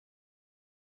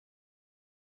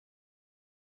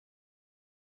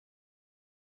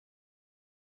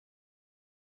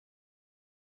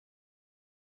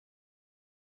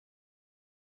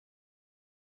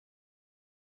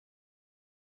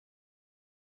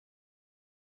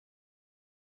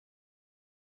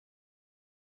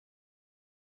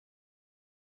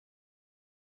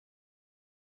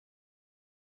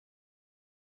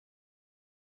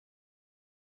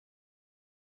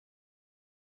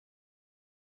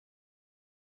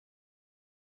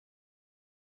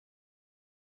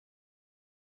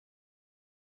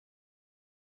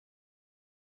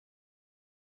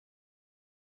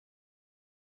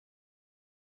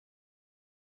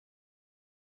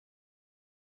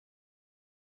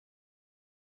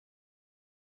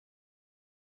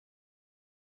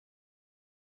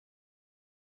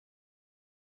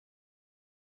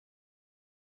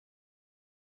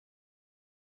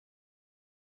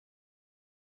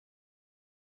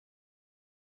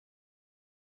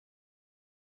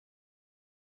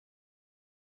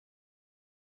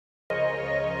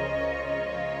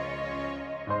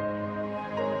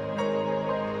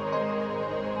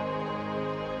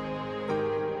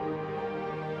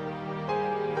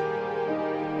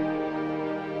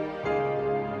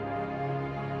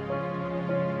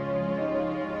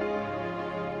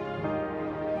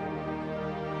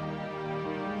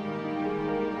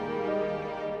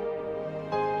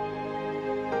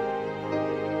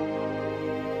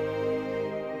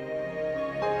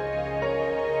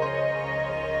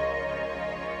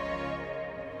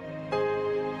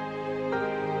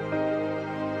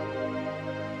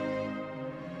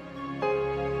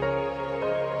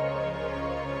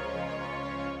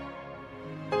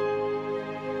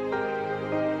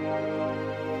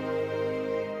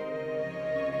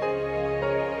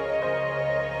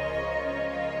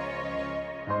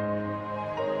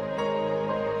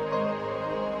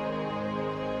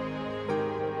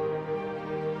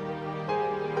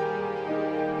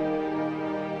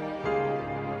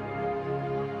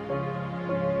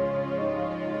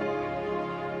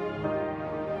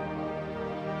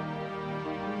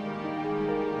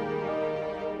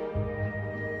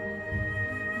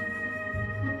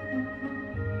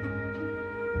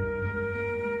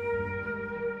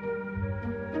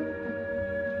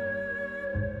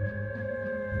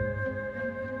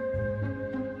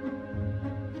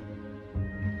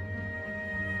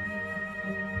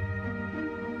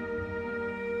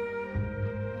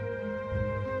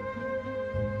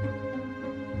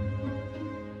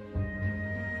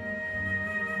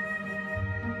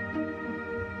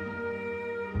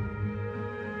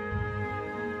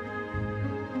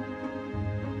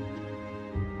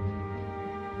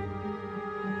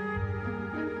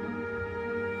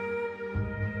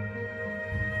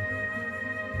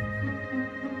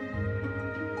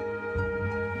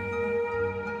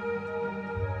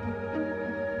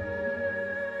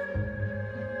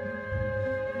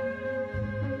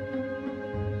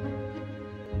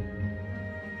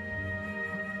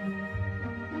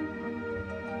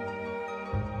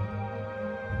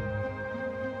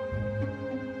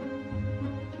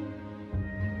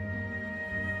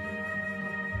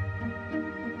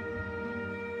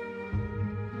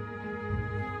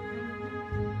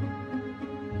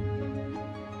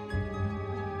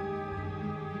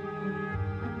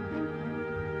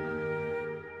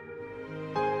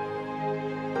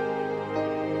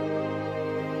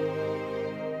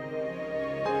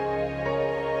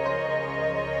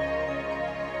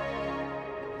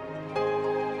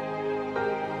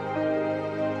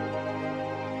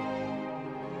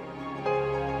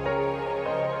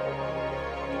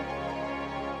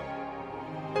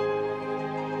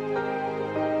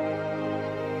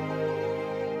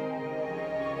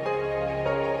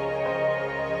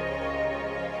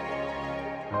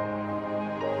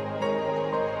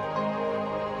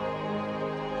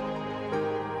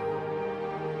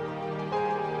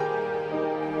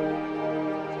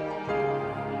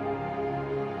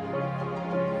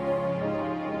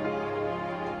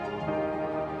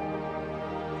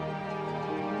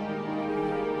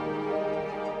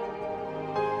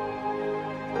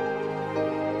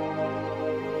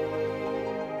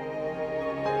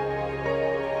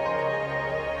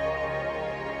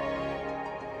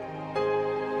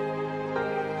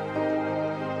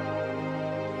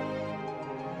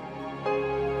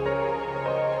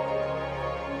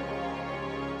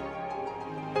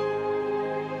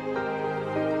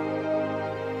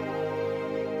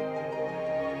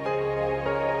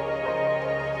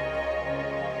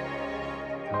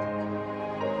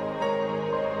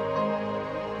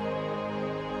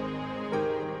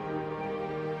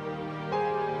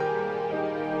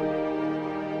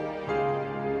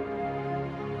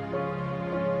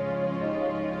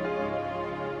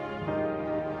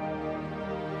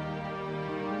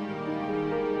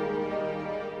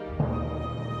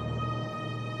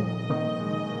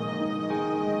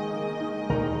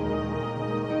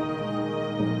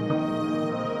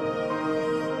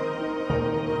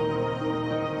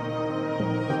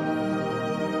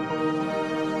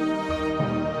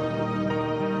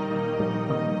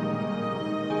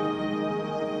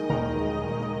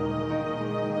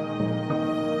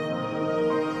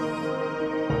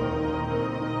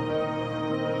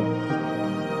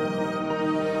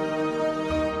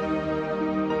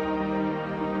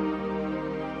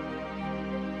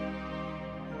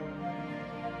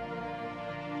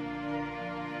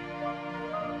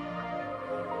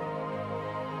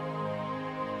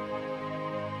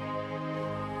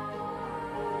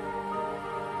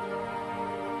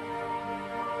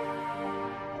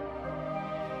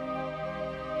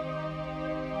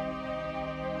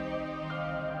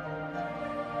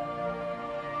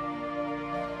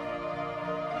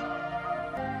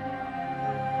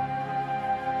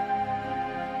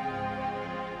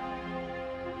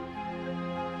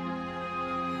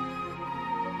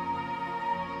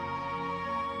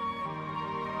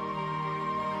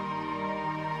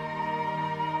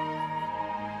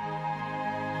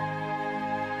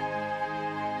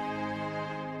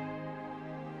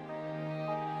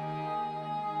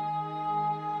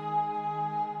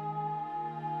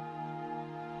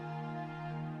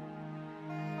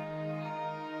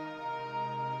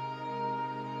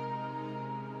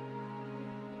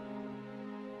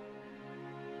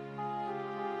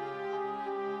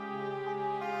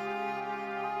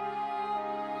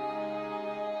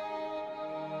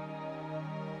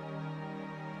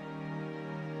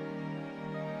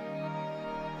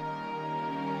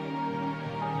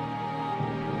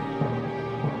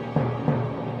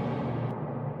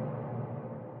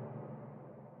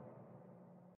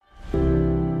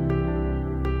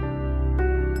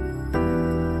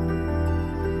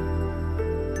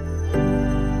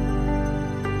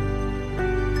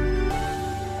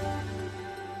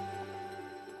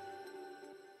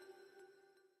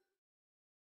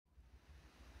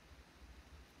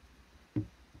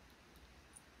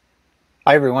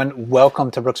Hi, everyone. Welcome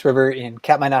to Brooks River in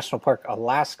Katmai National Park,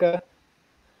 Alaska.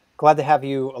 Glad to have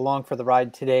you along for the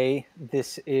ride today.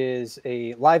 This is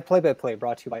a live play-by-play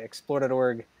brought to you by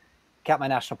Explore.org, Katmai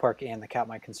National Park, and the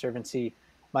Katmai Conservancy.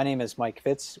 My name is Mike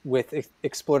Fitz with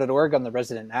Explore.org. I'm the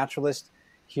resident naturalist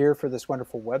here for this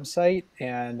wonderful website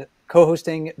and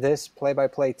co-hosting this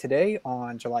play-by-play today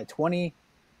on July 20,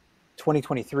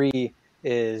 2023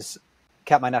 is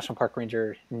Katmai National Park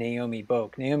Ranger Naomi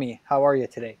Boak. Naomi, how are you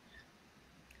today?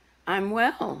 I'm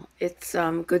well. It's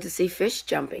good to see fish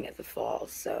jumping at the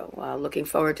falls. So looking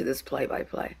forward to this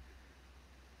play-by-play.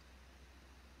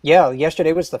 Yeah,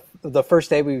 yesterday was the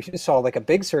first day we saw like a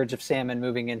big surge of salmon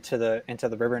moving into the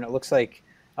river, and it looks like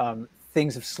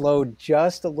things have slowed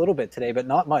just a little bit today, but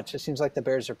not much. It seems like the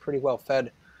bears are pretty well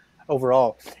fed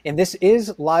overall. And this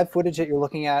is live footage that you're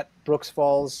looking at, Brooks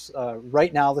Falls.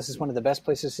 Right now, this is one of the best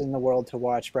places in the world to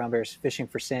watch brown bears fishing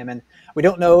for salmon. We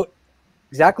don't know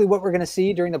exactly what we're going to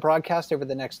see during the broadcast over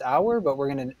the next hour, but we're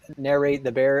going to narrate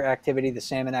the bear activity, the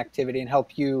salmon activity, and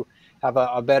help you have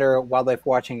a better wildlife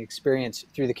watching experience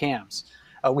through the cams.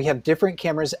 We have different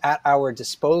cameras at our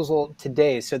disposal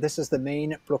today. So this is the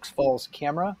main Brooks Falls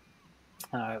camera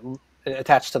uh,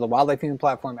 attached to the wildlife viewing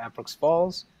platform at Brooks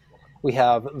Falls. We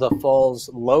have the Falls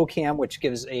low cam, which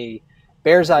gives a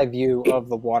bear's eye view of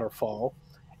the waterfall.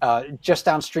 Just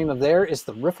downstream of there is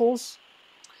the riffles.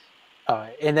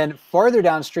 And then farther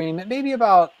downstream, maybe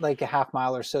about like a half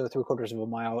mile or so, 3/4 of a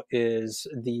mile, is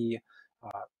the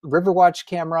Riverwatch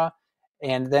camera.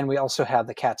 And then we also have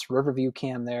the Cat's Riverview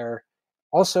cam there.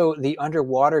 Also, the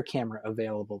underwater camera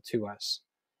available to us.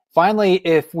 Finally,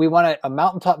 if we want a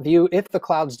mountaintop view, if the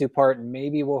clouds do part,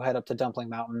 maybe we'll head up to Dumpling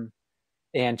Mountain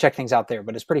and check things out there.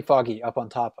 But it's pretty foggy up on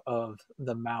top of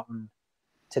the mountain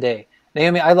today.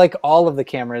 Naomi, I like all of the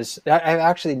cameras. I've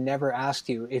actually never asked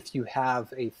you if you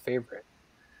have a favorite.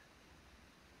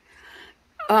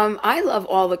 I love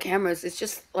all the cameras. It's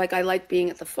just like I like being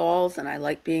at the falls and I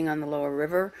like being on the lower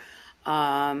river.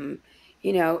 Um,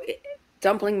 you know, it,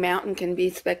 Dumpling Mountain can be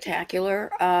spectacular.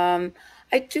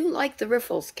 I do like the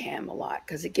Riffles cam a lot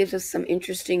because it gives us some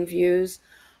interesting views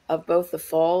of both the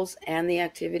falls and the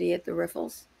activity at the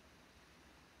Riffles.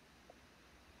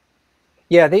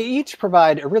 Yeah, they each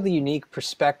provide a really unique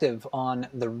perspective on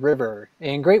the river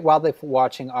and great wildlife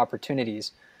watching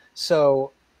opportunities.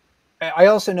 So I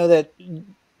also know that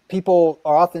people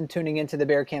are often tuning into the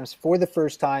bear cams for the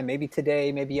first time, maybe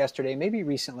today, maybe yesterday, maybe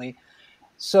recently.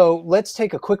 So let's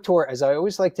take a quick tour, as I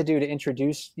always like to do, to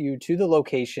introduce you to the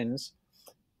locations.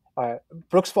 Uh,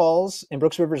 Brooks Falls and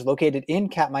Brooks River is located in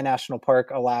Katmai National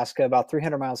Park, Alaska, about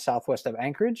 300 miles southwest of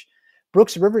Anchorage.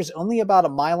 Brooks River is only about a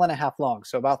mile and a half long,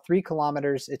 so about 3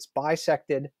 kilometers. It's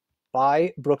bisected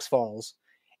by Brooks Falls.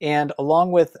 And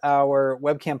along with our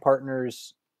webcam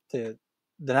partners, the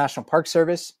National Park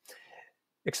Service,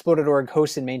 Explore.org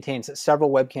hosts and maintains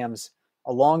several webcams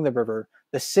along the river.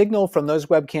 The signal from those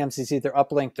webcams is either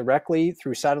uplinked directly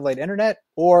through satellite internet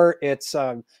or it's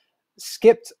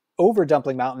skipped over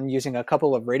Dumpling Mountain using a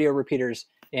couple of radio repeaters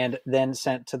and then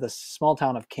sent to the small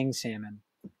town of King Salmon,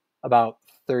 about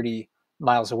 30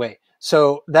 miles away.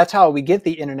 So that's how we get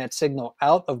the internet signal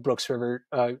out of Brooks River.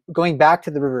 Going back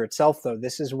to the river itself, though,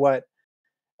 this is the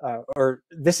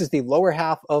lower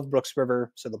half of Brooks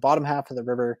River, so the bottom half of the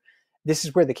river. This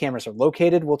is where the cameras are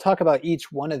located. We'll talk about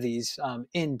each one of these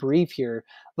in brief here.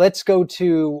 Let's go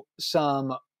to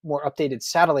some more updated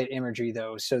satellite imagery,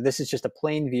 though. So this is just a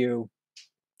plain view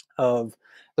of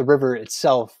the river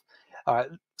itself.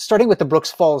 Starting with the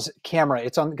Brooks Falls camera,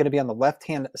 it's going to be on the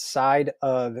left-hand side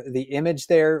of the image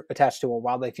there, attached to a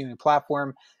wildlife viewing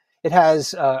platform. It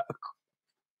has a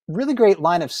really great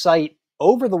line of sight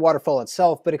over the waterfall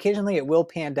itself, but occasionally it will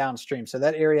pan downstream. So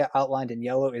that area outlined in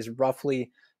yellow is roughly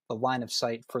the line of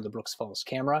sight for the Brooks Falls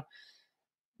camera.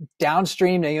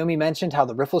 Downstream, Naomi mentioned how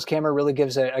the Riffles camera really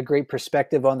gives a great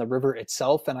perspective on the river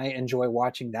itself, and I enjoy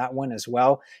watching that one as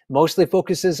well. Mostly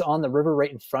focuses on the river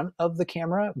right in front of the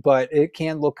camera, but it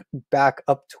can look back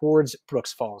up towards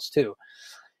Brooks Falls too.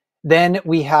 Then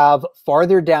we have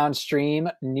farther downstream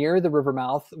near the river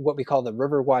mouth, what we call the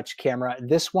Riverwatch camera.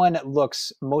 This one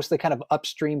looks mostly kind of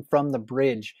upstream from the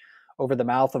bridge over the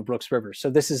mouth of Brooks River. So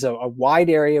this is a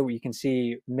wide area where you can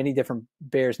see many different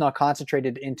bears, not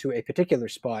concentrated into a particular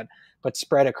spot, but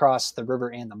spread across the river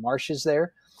and the marshes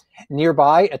there.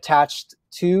 Nearby, attached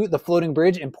to the floating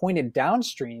bridge and pointed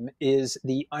downstream, is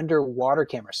the underwater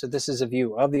camera. So this is a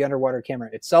view of the underwater camera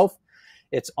itself.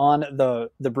 It's on the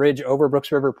bridge over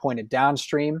Brooks River, pointed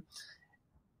downstream.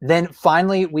 Then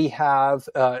finally, we have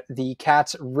the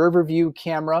Cat's Riverview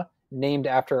camera, named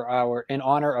after in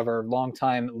honor of our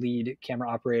longtime lead camera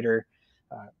operator,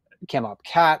 Camop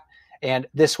Cat. And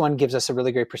this one gives us a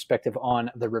really great perspective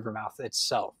on the river mouth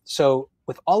itself. So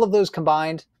with all of those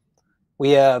combined,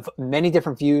 we have many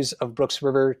different views of Brooks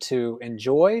River to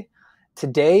enjoy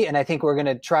today, and I think we're going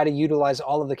to try to utilize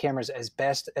all of the cameras as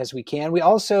best as we can. We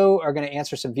also are going to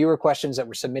answer some viewer questions that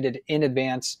were submitted in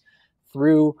advance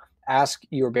through Ask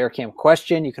Your Bear Cam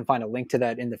Question. You can find a link to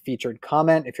that in the featured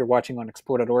comment if you're watching on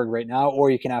explore.org right now,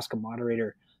 or you can ask a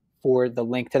moderator for the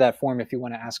link to that form if you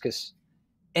want to ask us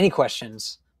any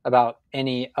questions about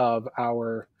any of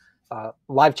our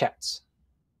live chats.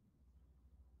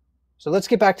 So let's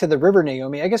get back to the river,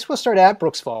 Naomi. I guess we'll start at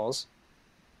Brooks Falls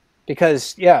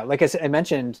because, yeah, like I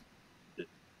mentioned,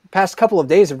 past couple of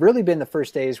days have really been the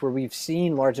first days where we've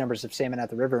seen large numbers of salmon at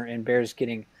the river and bears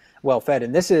getting well fed.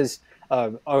 And this is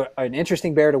an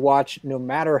interesting bear to watch no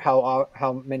matter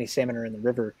how many salmon are in the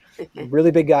river.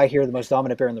 Really big guy here, the most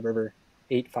dominant bear in the river,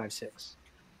 856.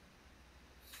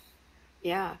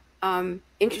 Yeah.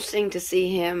 Interesting to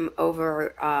see him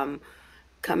over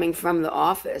coming from the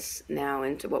office now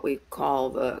into what we call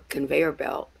the conveyor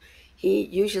belt. He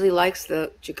usually likes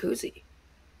the jacuzzi.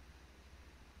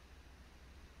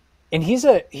 And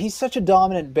he's such a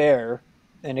dominant bear.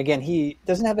 And again, he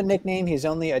doesn't have a nickname. He's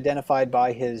only identified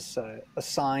by his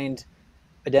assigned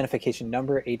identification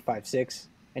number, 856.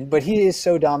 But he is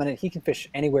so dominant, he can fish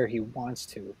anywhere he wants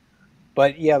to.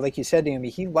 But yeah, like you said, Naomi,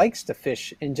 he likes to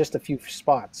fish in just a few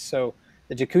spots. So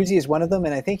the jacuzzi is one of them,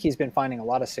 and I think he's been finding a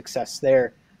lot of success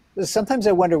there. Sometimes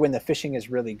I wonder when the fishing is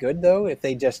really good, though, if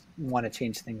they just want to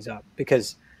change things up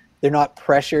because they're not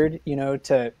pressured,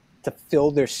 to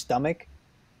fill their stomach.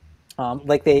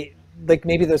 Like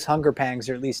maybe those hunger pangs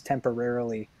are at least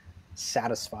temporarily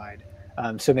satisfied.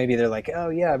 So maybe they're like, oh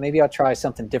yeah, maybe I'll try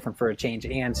something different for a change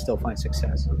and still find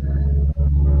success.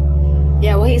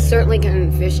 Yeah, well, he certainly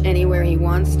can fish anywhere he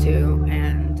wants to,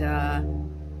 and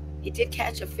he did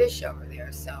catch a fish over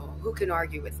there, so who can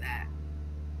argue with that?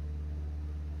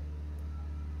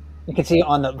 You can see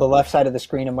on the left side of the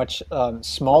screen a much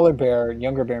smaller bear,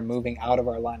 younger bear moving out of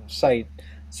our line of sight.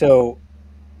 So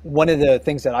one of the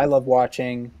things that I love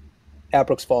watching at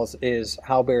Brooks Falls is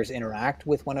how bears interact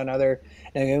with one another.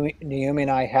 Naomi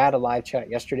and I had a live chat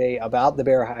yesterday about the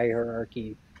bear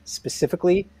hierarchy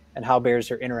specifically, and how bears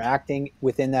are interacting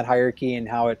within that hierarchy and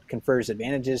how it confers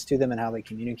advantages to them and how they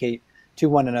communicate to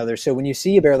one another. So when you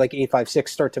see a bear like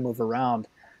 856 start to move around,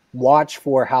 watch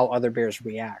for how other bears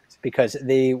react because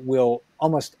they will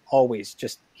almost always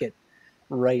just get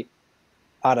right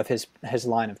out of his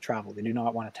line of travel. They do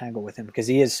not want to tangle with him because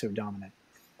he is so dominant.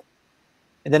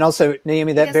 And then also,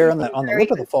 Naomi, that bear on the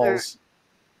lip of the falls.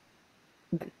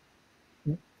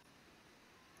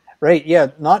 Right, yeah,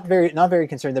 not very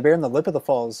concerned. The bear in the lip of the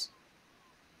falls,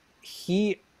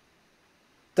 he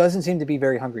doesn't seem to be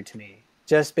very hungry to me,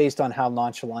 just based on how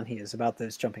nonchalant he is about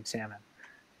those jumping salmon.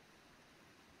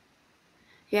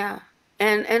 Yeah,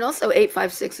 and also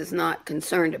 856 is not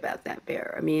concerned about that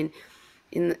bear. I mean,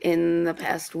 in the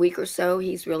past week or so,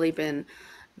 he's really been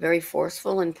very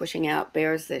forceful in pushing out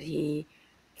bears that he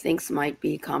thinks might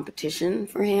be competition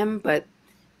for him, but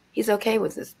he's okay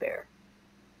with this bear.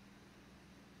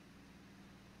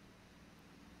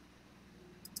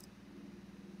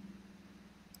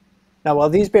 Now, while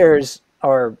these bears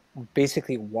are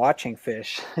basically watching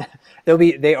fish,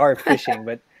 they are fishing.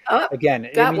 But again,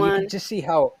 I mean, you can just see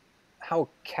how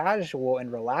casual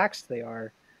and relaxed they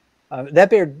are. That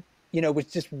bear, was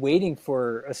just waiting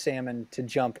for a salmon to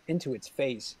jump into its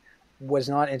face. Was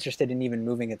not interested in even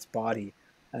moving its body.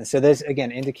 So this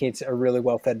again indicates a really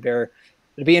well-fed bear.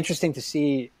 It'll be interesting to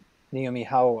see, Naomi,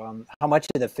 how much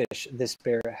of the fish this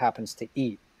bear happens to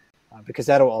eat. Because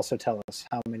that'll also tell us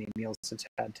how many meals it's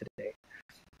had today.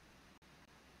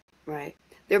 Right.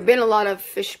 There have been a lot of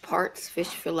fish parts, fish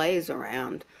fillets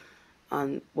around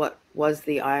on what was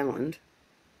the island.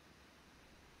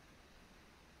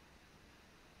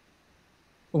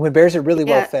 When bears are really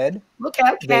well fed, look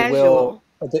how casual.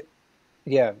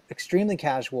 Extremely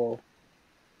casual.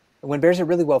 When bears are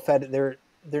really well fed,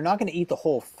 they're not going to eat the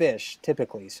whole fish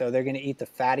typically. So they're going to eat the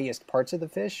fattiest parts of the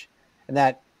fish, and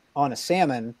that on a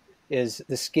salmon is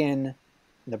the skin,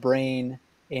 the brain,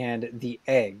 and the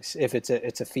eggs if it's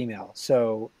a female.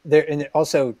 So and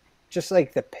also just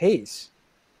like the pace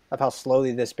of how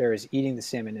slowly this bear is eating the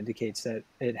salmon indicates that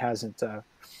it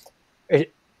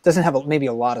doesn't have maybe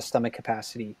a lot of stomach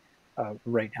capacity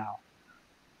right now.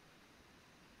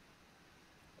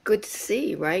 Good to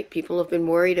see, right? People have been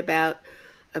worried about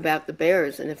the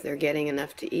bears and if they're getting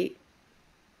enough to eat.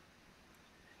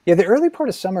 Yeah, the early part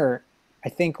of summer, I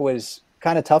think, was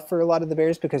kind of tough for a lot of the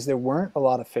bears because there weren't a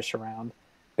lot of fish around.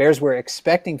 Bears were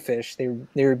expecting fish. They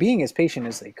were being as patient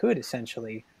as they could,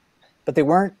 essentially. but they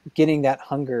weren't getting that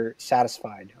hunger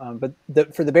satisfied. But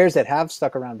for the bears that have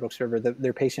stuck around Brooks River,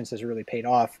 their patience has really paid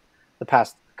off the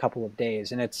past couple of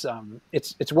days, and it's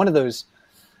one of those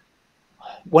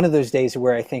days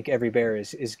where I think every bear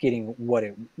is getting what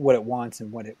it wants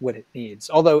and what it needs,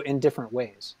 although in different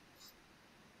ways.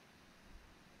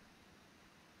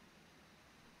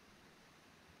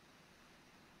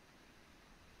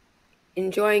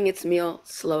 Enjoying its meal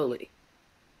slowly.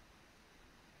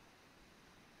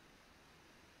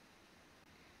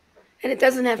 And it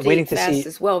doesn't have I'm to waiting eat to fast see.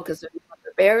 as well because there's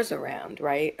other bears around,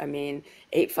 right? I mean,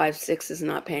 856 is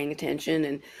not paying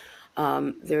attention,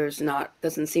 and there's not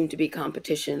doesn't seem to be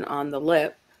competition on the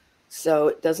lip, so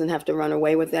it doesn't have to run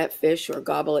away with that fish or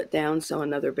gobble it down, so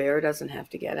another bear doesn't have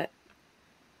to get it.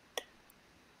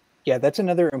 Yeah, that's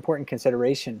another important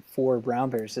consideration for brown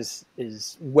bears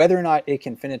is whether or not it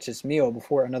can finish its meal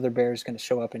before another bear is going to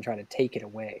show up and try to take it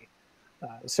away.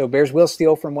 So bears will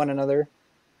steal from one another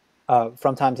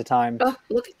from time to time. Oh,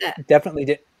 look at that. Definitely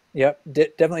did. Yep,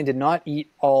 definitely did not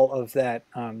eat all of that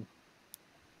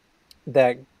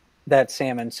that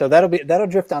salmon. So that'll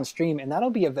drift downstream, and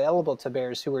that'll be available to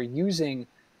bears who are using,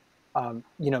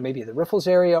 maybe the riffles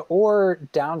area or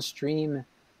downstream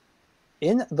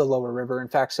in the lower river. In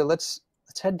fact, so let's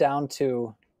head down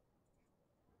to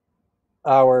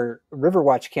our river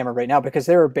watch camera right now because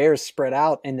there are bears spread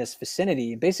out in this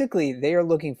vicinity. Basically, they are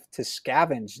looking to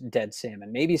scavenge dead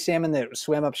salmon, maybe salmon that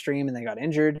swam upstream and they got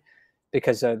injured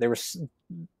because there was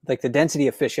like the density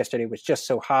of fish yesterday was just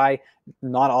so high.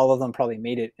 Not all of them probably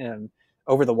made it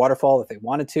over the waterfall if they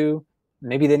wanted to.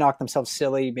 Maybe they knocked themselves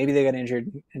silly. Maybe they got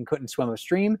injured and couldn't swim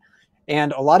upstream.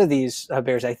 And a lot of these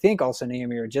bears, I think, also,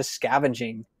 Naomi, are just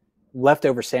scavenging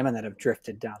leftover salmon that have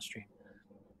drifted downstream.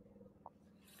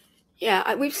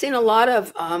 Yeah, we've seen a lot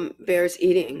of bears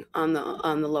eating on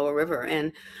the lower river,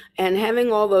 and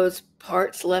having all those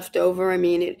parts left over. I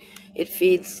mean, it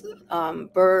feeds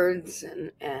birds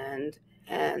and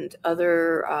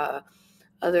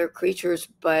other creatures,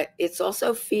 but it's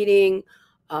also feeding,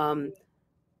 um,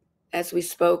 as we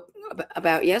spoke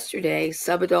about yesterday,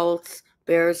 subadults,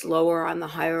 bears lower on the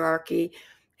hierarchy,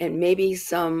 and maybe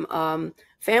some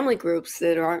family groups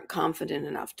that aren't confident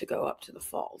enough to go up to the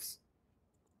falls.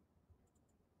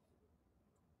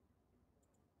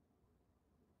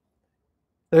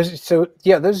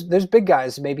 Those big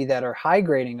guys maybe that are high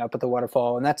grading up at the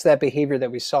waterfall, and that's that behavior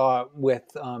that we saw with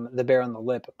the bear on the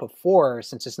lip before.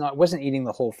 Since wasn't eating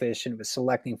the whole fish and it was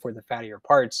selecting for the fattier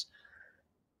parts,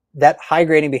 that high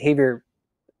grading behavior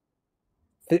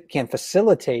can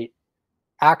facilitate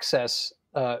access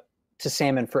to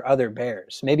salmon for other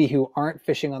bears, maybe who aren't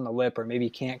fishing on the lip or maybe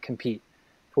can't compete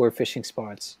for fishing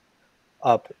spots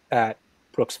up at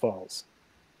Brooks Falls.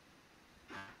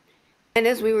 And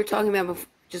as we were talking about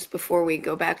just before we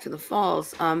go back to the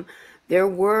falls, there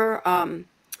were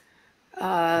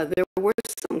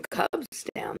some cubs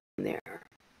down there.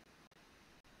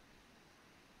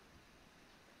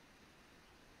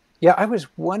 Yeah, I was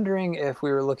wondering if we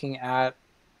were looking at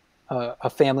a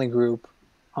family group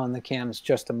on the cams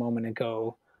just a moment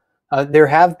ago. There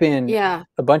have been Yeah.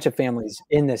 a bunch of families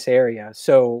in this area.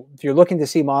 So if you're looking to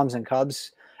see moms and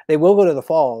cubs, they will go to the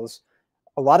falls.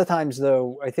 A lot of times,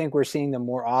 though, I think we're seeing them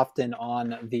more often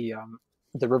on the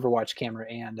Riverwatch camera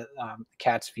and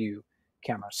Cat's View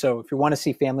camera. So if you want to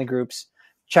see family groups,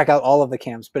 check out all of the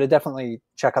cams, but definitely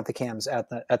check out the cams at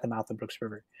the mouth of Brooks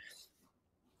River.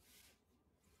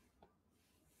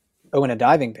 Oh, and a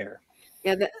diving bear.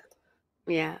 Yeah.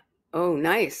 Yeah. Oh,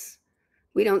 nice.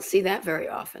 We don't see that very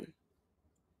often.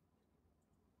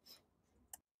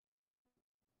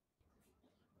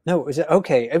 No, it was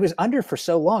okay. It was under for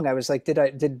so long. I was like, did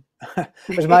I take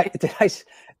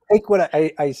what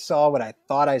I saw, what I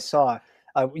thought I saw?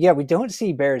 Yeah, we don't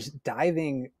see bears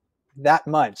diving that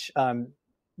much.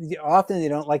 Often they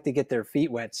don't like to get their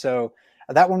feet wet. So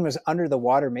that one was under the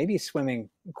water, maybe swimming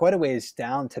quite a ways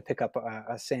down to pick up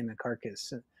a salmon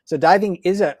carcass. So diving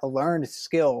is a learned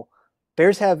skill.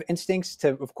 Bears have instincts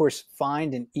to, of course,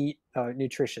 find and eat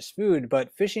nutritious food,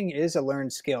 but fishing is a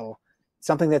learned skill,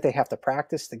 something that they have to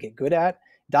practice to get good at.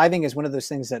 Diving is one of those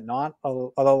things that not a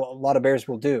lot of bears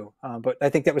will do. But I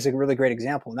think that was a really great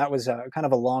example. And that was kind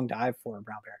of a long dive for a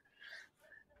brown bear.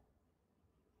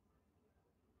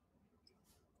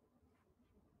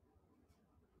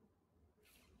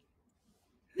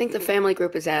 I think the family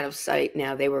group is out of sight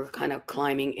now. They were kind of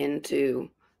climbing into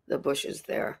the bushes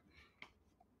there.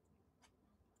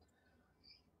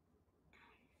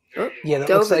 Oh, Yeah, that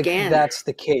dove looks like again. that's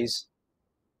the case.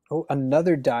 Oh,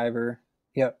 another diver.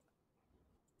 Yep.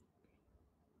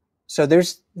 So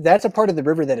that's a part of the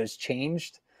river that has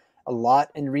changed. a lot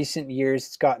in recent years.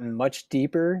 It's gotten much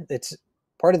deeper. It's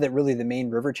part of really the main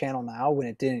river channel now when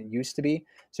it didn't used to be.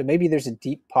 So maybe there's a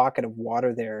deep pocket of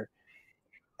water there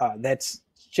that's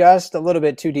just a little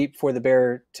bit too deep for the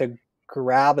bear to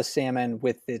grab a salmon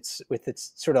with its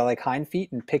sort of like hind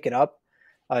feet and pick it up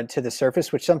to the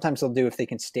surface, which sometimes they'll do if they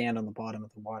can stand on the bottom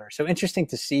of the water. So interesting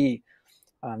to see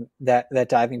that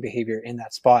diving behavior in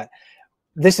that spot.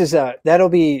 This is that'll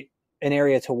be an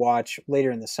area to watch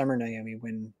later in the summer, Naomi,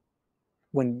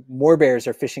 when more bears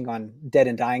are fishing on dead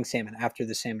and dying salmon after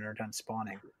the salmon are done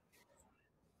spawning.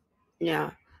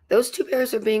 Yeah, those two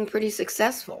bears are being pretty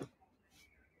successful.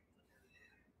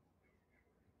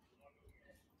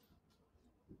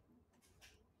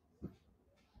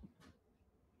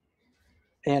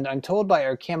 And I'm told by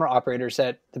our camera operators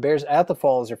that the bears at the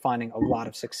falls are finding a lot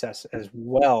of success as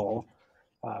well.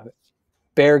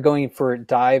 Bear going for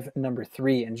dive number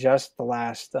 3 in just the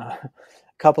last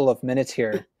couple of minutes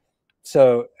here.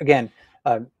 So again,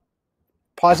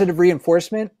 positive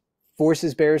reinforcement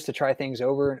forces bears to try things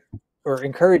over, or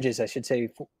encourages, I should say,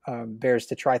 bears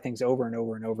to try things over and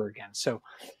over and over again. So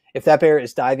if that bear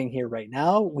is diving here right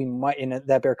now, we might, and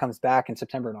that bear comes back in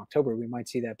September and October, we might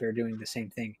see that bear doing the same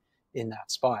thing in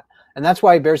that spot. And that's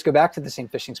why bears go back to the same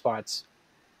fishing spots,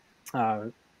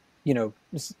 you know,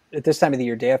 at this time of the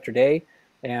year, day after day,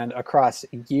 and across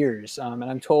years. And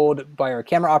I'm told by our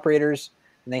camera operators,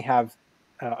 and they have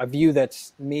a view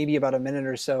that's maybe about a minute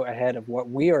or so ahead of what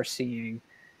we are seeing,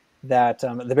 that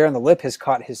the bear on the lip has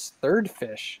caught his 3rd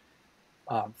fish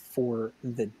for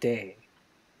the day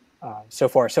so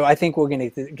far. So I think we're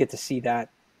going to get to see that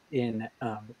in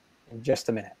just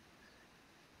a minute.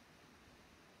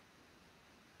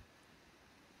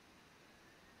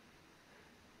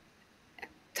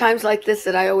 Times like this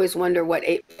that I always wonder what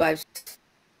 856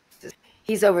 is.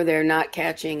 He's over there not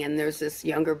catching, and there's this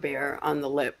younger bear on the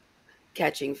lip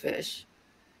catching fish.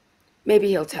 Maybe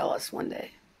he'll tell us one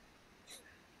day.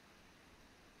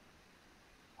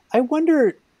 I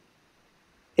wonder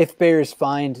if bears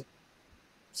find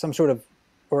some sort of,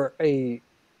 or a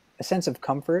sense of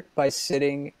comfort by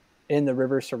sitting in the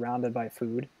river surrounded by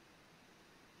food.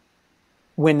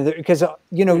 Because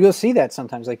you know, you'll see that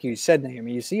sometimes, like you said,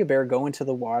 Naomi, you see a bear go into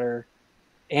the water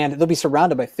and they'll be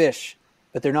surrounded by fish,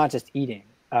 but they're not just eating.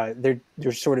 They're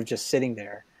sort of just sitting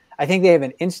there. I think they have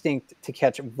an instinct to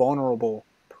catch vulnerable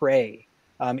prey,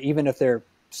 even if their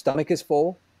stomach is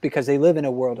full, because they live in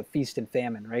a world of feast and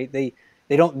famine, right? They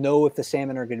don't know if the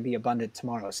salmon are going to be abundant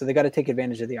tomorrow, so they got to take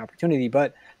advantage of the opportunity.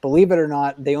 But believe it or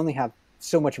not, they only have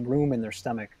so much room in their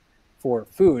stomach for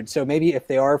food. So maybe if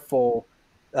they are full,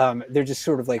 they're just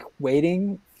sort of like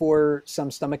waiting for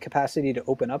some stomach capacity to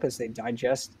open up as they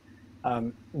digest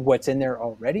what's in there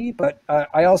already. But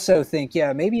I also think,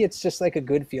 yeah, maybe it's just like a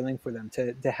good feeling for them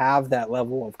to have that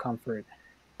level of comfort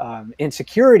and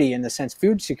security, in the sense,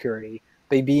 food security,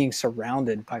 by being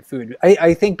surrounded by food.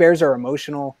 I think bears are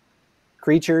emotional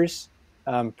creatures,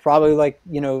 probably like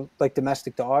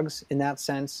domestic dogs in that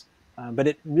sense, but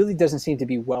it really doesn't seem to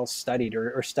be well studied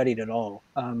or studied at all.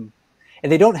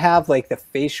 And they don't have like the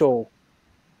facial,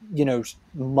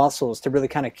 muscles to really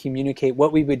kind of communicate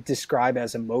what we would describe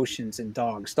as emotions in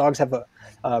dogs. Dogs have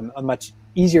a much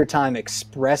easier time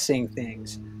expressing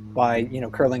things by,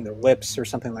 curling their lips or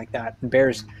something like that. And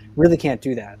bears really can't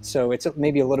do that. So it's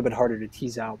maybe a little bit harder to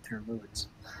tease out their moods.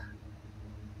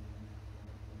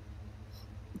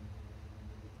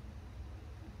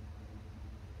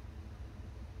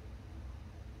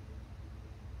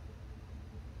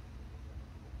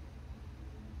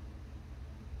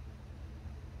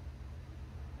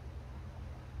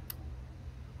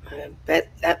 I bet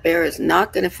that bear is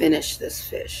not going to finish this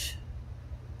fish.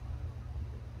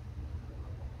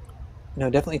 No,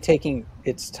 definitely taking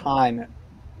its time.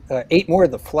 Ate more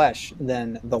of the flesh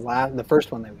than the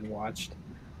first one that we watched.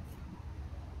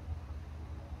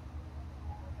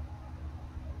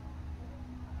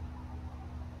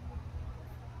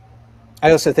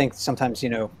 I also think sometimes,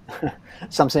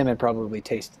 some salmon probably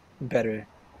taste better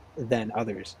than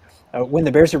others. When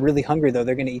the bears are really hungry, though,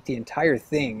 they're going to eat the entire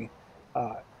thing,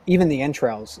 even the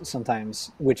entrails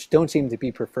sometimes, which don't seem to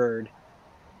be preferred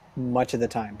much of the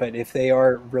time. But if they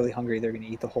are really hungry, they're going to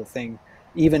eat the whole thing,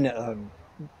 even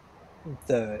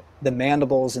the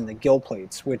mandibles and the gill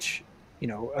plates, which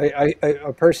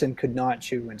a person could not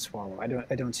chew and swallow.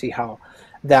 I don't see how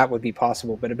that would be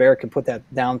possible. But a bear can put that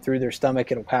down through their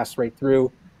stomach; it'll pass right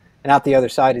through, and out the other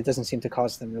side. It doesn't seem to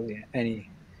cause them really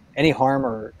any harm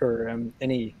or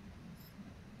any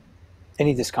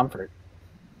discomfort.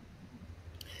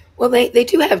 Well, they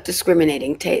do have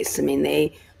discriminating tastes. I mean,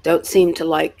 they don't seem to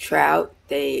like trout.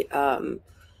 They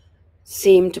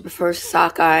seem to prefer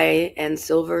sockeye and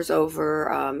silvers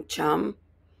over chum.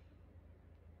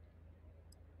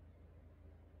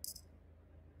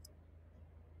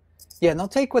 Yeah, and they'll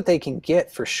take what they can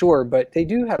get for sure, but they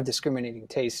do have discriminating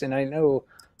tastes. And I know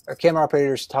our camera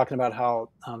operators talking about how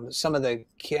some of the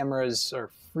cameras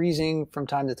are freezing from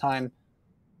time to time.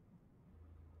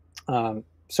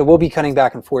 So we'll be cutting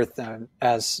back and forth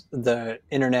as the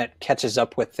internet catches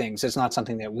up with things. It's not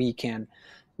something that we can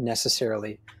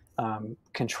necessarily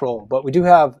control, but we do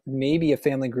have maybe a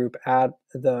family group at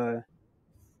the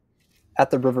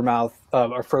river mouth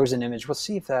of our frozen image. We'll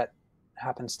see if that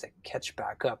happens to catch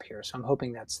back up here. So I'm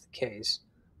hoping that's the case.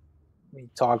 Let me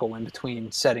toggle in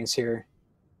between settings here.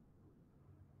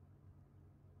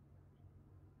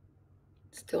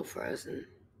 Still frozen.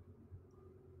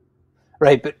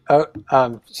 Right, but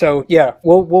so yeah,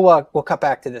 we'll cut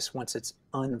back to this once it's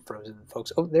unfrozen,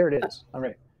 folks. Oh, there it is. All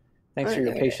right, thanks for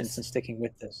your patience and sticking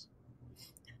with this.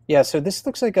 Yeah, so this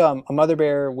looks like a mother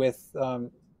bear with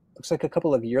looks like a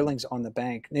couple of yearlings on the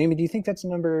bank. Naomi, do you think that's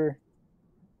number?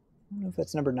 I don't know if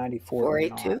that's number 94 or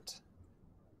not.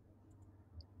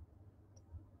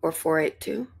 Or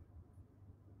 482.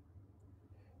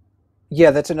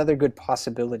 Yeah, that's another good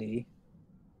possibility.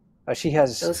 She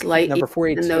has those light number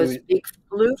 482 and those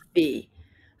big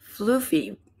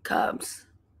floofy cubs.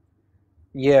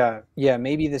 Yeah,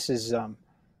 maybe this is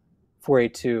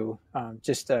 482.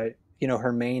 Just you know,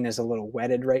 her mane is a little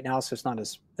wetted right now, so it's not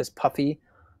as puffy.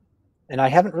 And I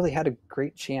haven't really had a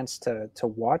great chance to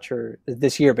watch her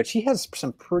this year, but she has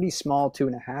some pretty small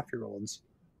 2.5-year-olds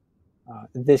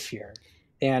this year.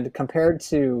 And compared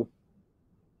to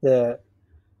the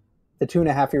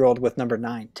 2.5-year-old with number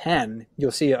 910,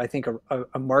 you'll see, I think,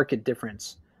 a marked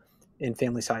difference in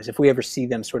family size if we ever see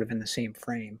them sort of in the same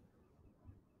frame.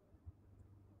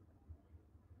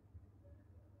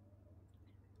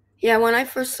 Yeah, when I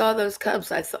first saw those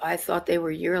cubs, I thought they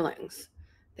were yearlings.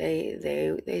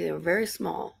 They are very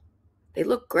small. They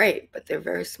look great, but they're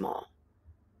very small.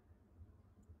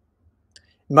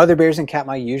 Mother bears in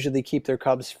Katmai usually keep their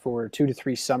cubs for 2 to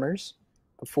 3 summers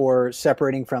before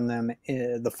separating from them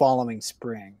the following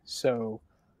spring. So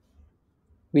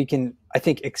we can, I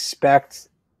think, expect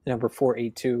number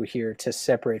 482 here to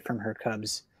separate from her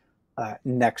cubs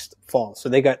next fall. So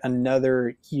they got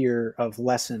another year of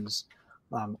lessons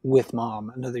with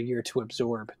mom, another year to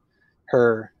absorb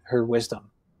her wisdom.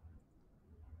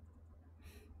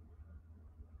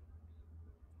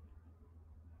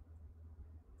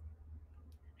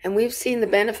 And we've seen the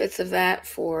benefits of that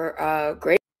for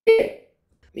great.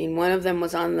 I mean, one of them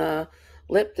was on the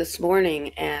lip this morning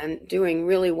and doing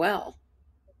really well.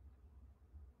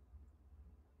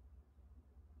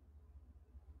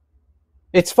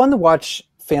 It's fun to watch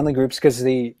family groups because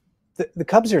the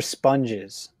cubs are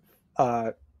sponges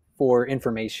for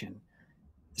information,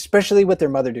 especially what their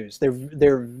mother does.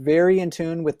 They're very in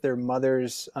tune with their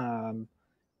mother's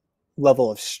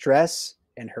level of stress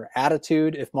and her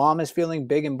attitude. If mom is feeling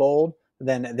big and bold,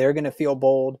 then they're going to feel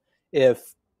bold.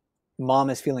 If mom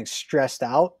is feeling stressed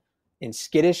out and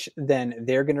skittish, then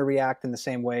they're going to react in the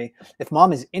same way. If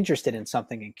mom is interested in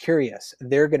something and curious,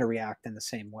 they're going to react in the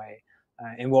same way.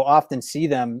 And we'll often see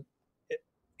them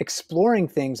exploring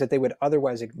things that they would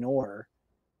otherwise ignore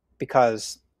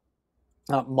because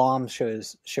mom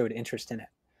showed interest in it.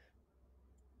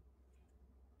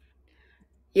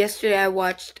 Yesterday, I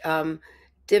watched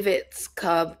Divot's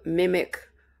cub mimic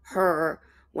her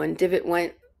when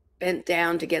Divot bent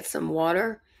down to get some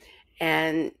water,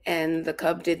 and the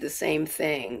cub did the same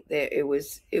thing. It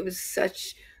was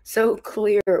so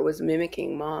clear it was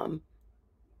mimicking mom.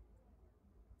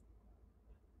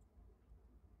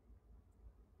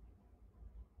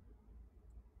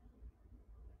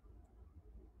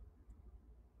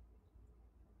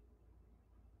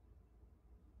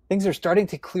 Things are starting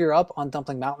to clear up on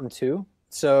Dumpling Mountain too.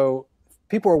 So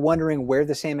people are wondering where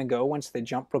the salmon go once they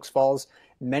jump Brooks Falls.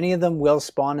 Many of them will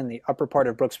spawn in the upper part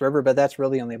of Brooks River, but that's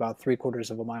really only about 3/4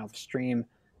 of a mile upstream.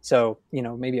 So, you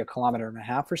know, maybe 1.5 kilometers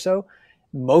or so.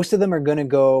 Most of them are going to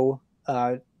go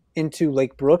into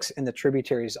Lake Brooks and the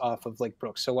tributaries off of Lake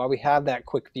Brooks. So while we have that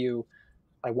quick view,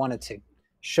 I wanted to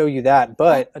show you that,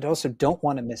 but I also don't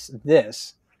want to miss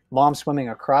this. Mom swimming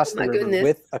across the river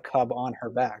with a cub on her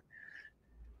back.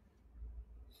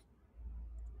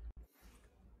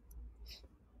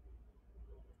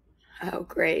 Oh,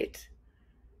 great.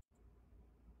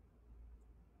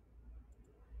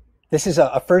 This is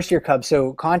a first-year cub.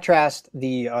 So contrast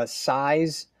the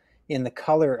size in the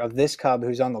color of this cub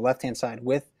who's on the left-hand side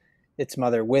with its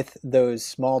mother, with those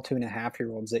small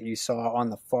 2.5-year-olds that you saw on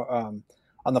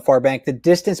the far bank. The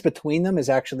distance between them is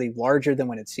actually larger than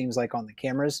what it seems like on the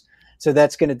cameras. So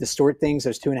that's going to distort things.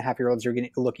 Those 2.5-year-olds are going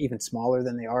to look even smaller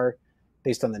than they are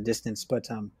based on the distance. But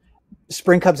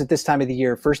spring cubs at this time of the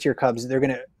year, first year cubs, they're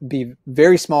going to be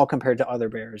very small compared to other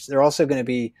bears. They're also going to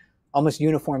be almost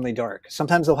uniformly dark.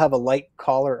 Sometimes they'll have a light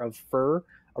collar of fur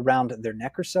around their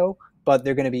neck or so, but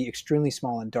they're going to be extremely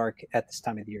small and dark at this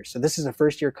time of the year. So this is a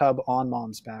first year cub on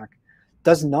mom's back.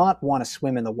 Does not want to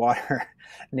swim in the water,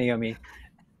 Naomi.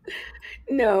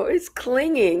 No, it's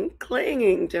clinging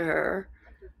to her.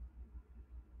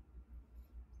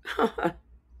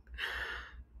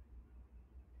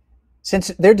 Since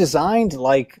they're designed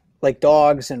like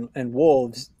dogs and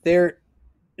wolves, they're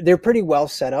pretty well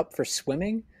set up for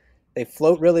swimming. They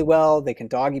float really well. They can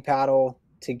doggy paddle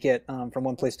to get from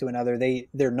one place to another.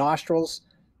 Their nostrils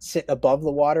sit above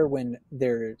the water when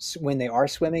they are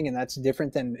swimming, and that's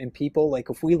different than in people. Like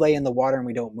if we lay in the water and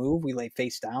we don't move, we lay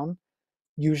face down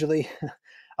usually.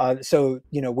 So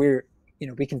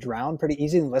we can drown pretty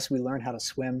easily unless we learn how to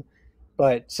swim.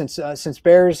 But since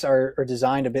bears are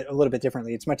designed a little bit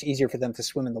differently, it's much easier for them to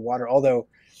swim in the water. Although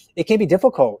it can be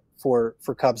difficult for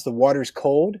cubs. The water's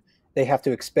cold. They have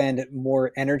to expend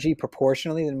more energy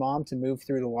proportionally than mom to move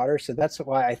through the water. So that's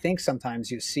why I think sometimes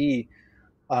you see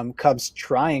cubs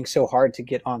trying so hard to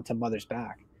get onto mother's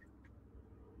back.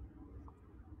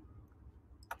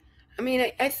 I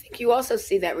mean, I think you also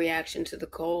see that reaction to the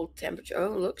cold temperature. Oh,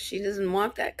 look, she doesn't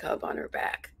want that cub on her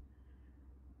back.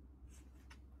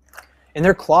 And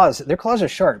their claws are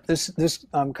sharp. This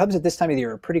cubs at this time of the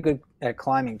year are pretty good at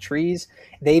climbing trees.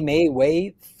 They may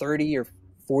weigh 30 or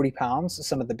 40 pounds,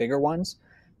 some of the bigger ones.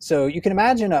 So you can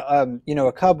imagine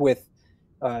a cub with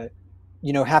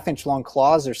half-inch long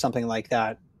claws or something like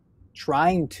that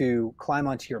trying to climb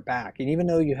onto your back. And even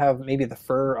though you have maybe the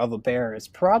fur of a bear, it's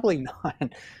probably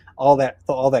not all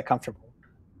that comfortable.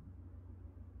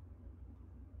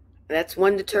 That's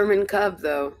one determined cub,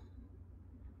 though.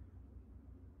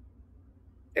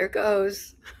 There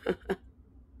goes.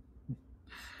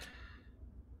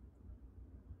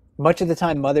 Much of the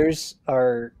time, mothers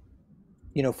are,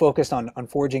 focused on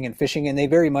foraging and fishing, and they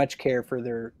very much care for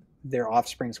their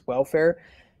offspring's welfare.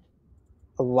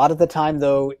 A lot of the time,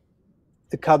 though,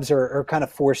 the cubs are kind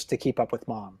of forced to keep up with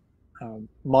mom.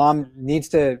 Mom needs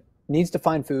to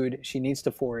find food. She needs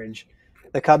to forage.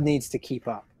 The cub needs to keep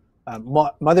up.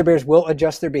 Mother bears will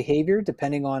adjust their behavior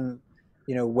depending on,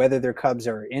 whether their cubs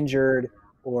are injured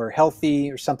or healthy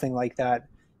or something like that.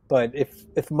 But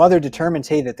if mother determines,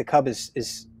 hey, that the cub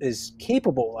is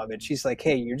capable of it, she's like,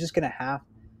 hey, you're just going to have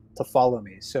to follow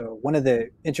me. So one of the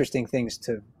interesting things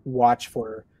to watch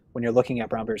for when you're looking at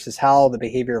brown bears is how the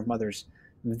behavior of mothers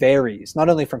varies, not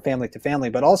only from family to family,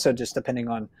 but also just depending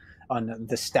on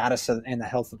the status and the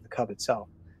health of the cub itself.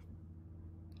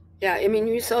 Yeah, I mean,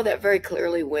 you saw that very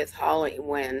clearly with Holly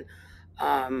when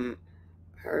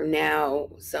her now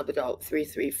subadult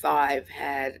 335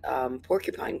 had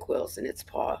porcupine quills in its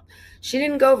paw. She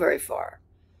didn't go very far.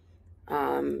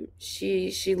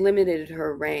 She limited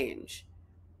her range.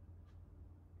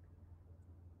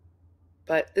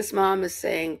 But this mom is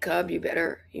saying, cub, you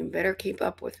better keep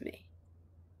up with me,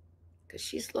 because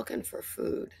she's looking for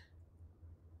food.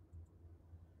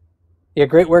 Yeah,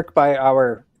 great work by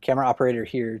our camera operator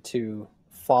here to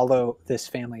follow this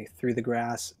family through the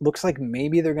grass. Looks like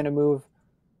maybe they're going to move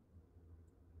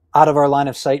out of our line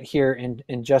of sight here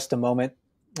in just a moment,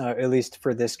 at least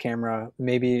for this camera.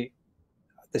 Maybe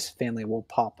this family will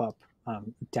pop up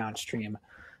downstream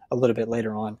a little bit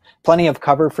later on. Plenty of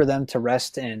cover for them to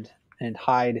rest and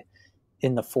hide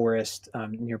in the forest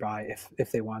nearby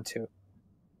if they want to.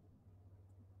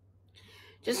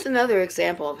 Just another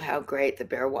example of how great the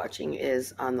bear watching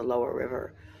is on the lower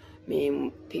river. I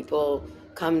mean, people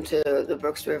come to the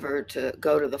Brooks River to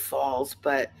go to the falls,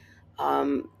 but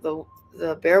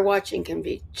the bear watching can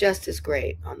be just as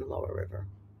great on the lower river.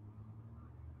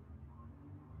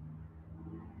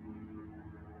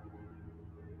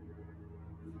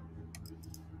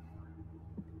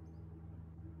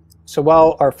 So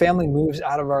while our family moves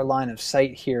out of our line of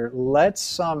sight here,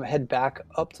 let's head back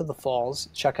up to the falls,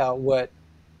 check out what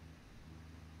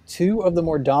two of the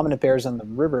more dominant bears on the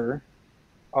river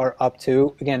are up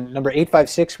to. Again, number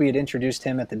 856, we had introduced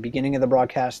him at the beginning of the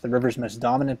broadcast, the river's most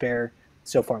dominant bear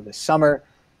so far this summer.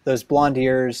 Those blonde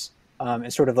ears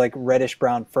and sort of like reddish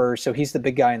brown fur. So he's the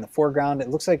big guy in the foreground. It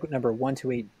looks like number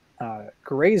 128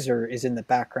 Grazer is in the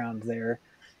background there.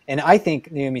 And I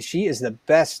think, Naomi, she is the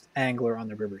best angler on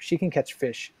the river. She can catch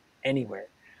fish anywhere.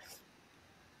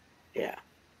 Yeah.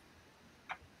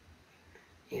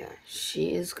 Yeah,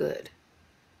 she is good.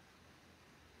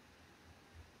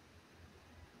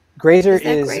 Grazer Is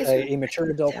is Grazer? a mature I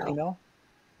adult tell. female.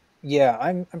 Yeah,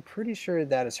 I'm pretty sure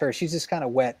that is her. She's just kind of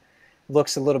wet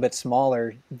looks a little bit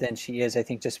smaller than she is, I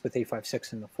think, just with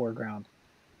 856 in the foreground.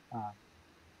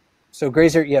 So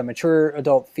grazer, yeah, mature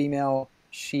adult female.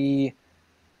 She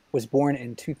was born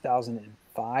in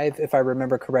 2005, if I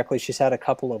remember correctly. She's had a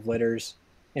couple of litters.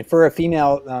 And for a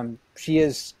female, she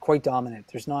is quite dominant.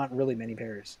 There's not really many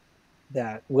bears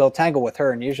that will tangle with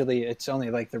her, and usually it's only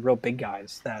like the real big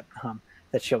guys that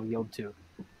she'll yield to.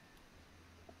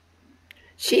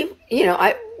 She,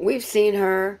 we've seen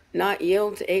her not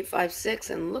yield to 856,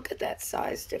 and look at that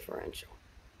size differential.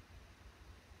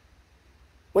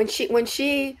 When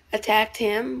she attacked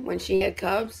him, when she had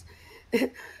cubs,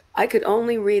 I could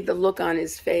only read the look on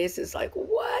his face. It's like,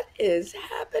 what is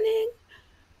happening?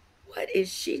 What is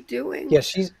she doing? Yeah,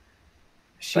 she's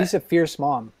a fierce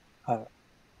mom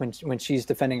when she's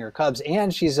defending her cubs,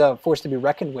 and she's a force to be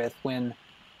reckoned with when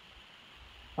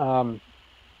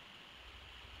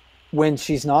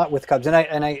she's not with cubs. And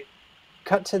I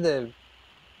cut to the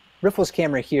Riffles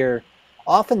camera here.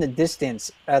 Off in the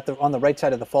distance on the right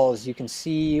side of the falls, you can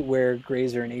see where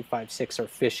Grazer and 856 are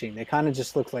fishing. They kind of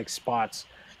just look like spots,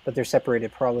 but they're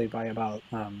separated probably by about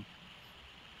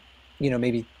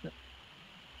maybe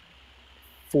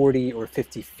 40 or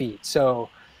 50 feet. So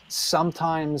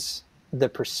sometimes the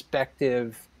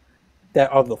perspective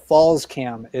of the falls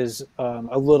cam is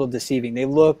a little deceiving. They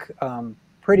look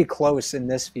pretty close in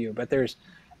this view, but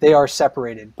they are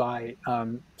separated by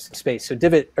space. So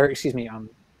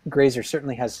Grazer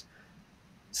certainly has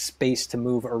space to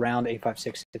move around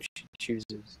 856 if she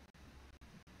chooses.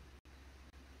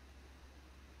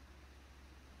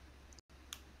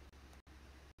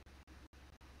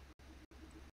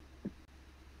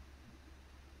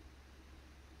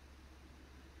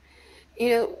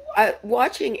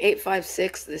 Watching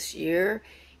 856 this year,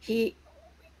 we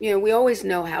always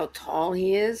know how tall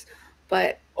he is,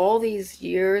 but all these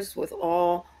years with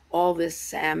all this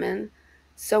salmon,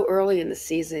 so early in the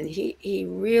season, he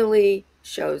really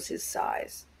shows his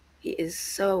size. He is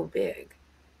so big.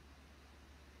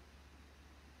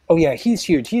 Oh yeah, he's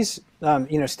huge. He's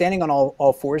standing on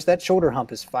all fours. That shoulder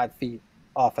hump is 5 feet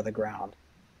off of the ground.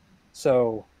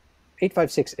 So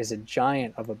 856 is a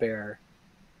giant of a bear.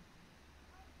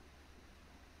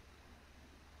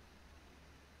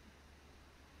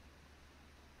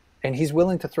 And he's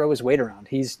willing to throw his weight around.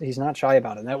 He's not shy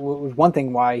about it. And that was one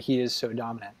thing why he is so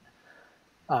dominant.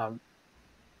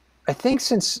 I think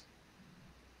since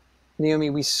Naomi,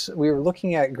 we were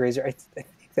looking at Grazer. I think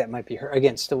that might be her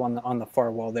again, still on the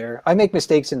far wall there. I make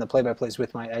mistakes in the play-by-plays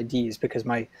with my IDs because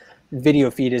my video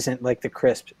feed isn't like the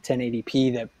crisp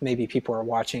 1080p that maybe people are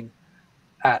watching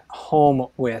at home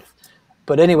with.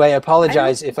 But anyway, I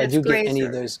apologize if I do get any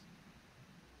of those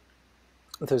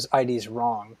IDs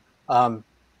wrong.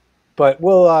 But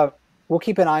we'll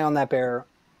keep an eye on that bear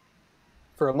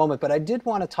for a moment. But I did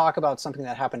want to talk about something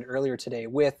that happened earlier today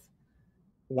with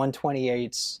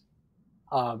 128's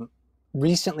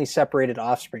recently separated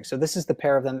offspring. So this is the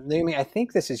pair of them. Naomi, I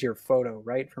think this is your photo,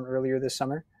 right, from earlier this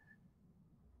summer?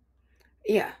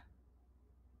 Yeah.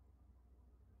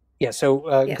 Yeah,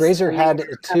 so yes, Grazer had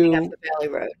two... Up the Valley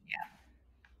Road,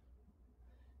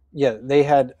 yeah. Yeah, they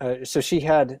had... so she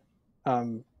had...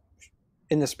 in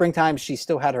the springtime, she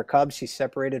still had her cubs. She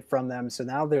separated from them. So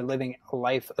now they're living a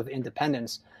life of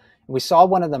independence. We saw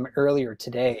one of them earlier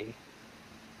today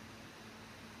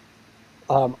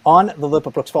on the lip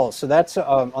of Brooks Falls. So that's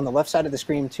on the left side of the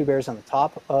screen, two bears on the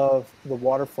top of the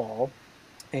waterfall.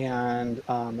 And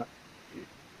the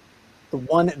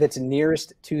one that's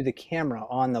nearest to the camera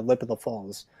on the lip of the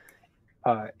falls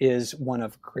is one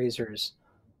of Grazer's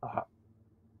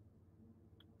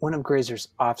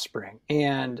offspring.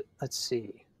 And let's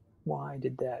see, why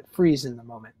did that freeze in the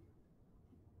moment?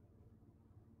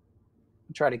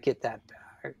 I'll try to get that back.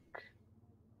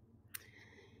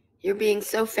 You're being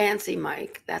so fancy,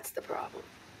 Mike. That's the problem.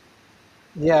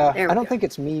 Yeah, I don't think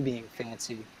it's me being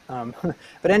fancy.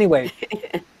 But anyway,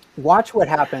 watch what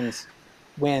happens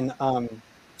when...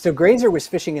 so Grazer was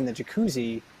fishing in the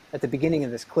jacuzzi at the beginning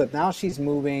of this clip. Now she's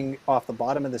moving off the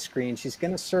bottom of the screen. She's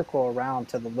going to circle around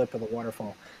to the lip of the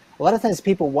waterfall. A lot of times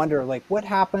people wonder, like, what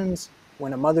happens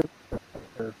when a mother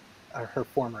her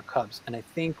former cubs? And I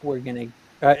think we're going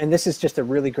to... and this is just a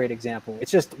really great example.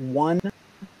 It's just one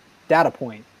data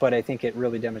point, but I think it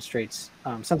really demonstrates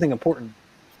something important.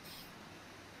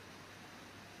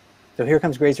 So here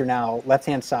comes Grazer now,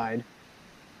 left-hand side.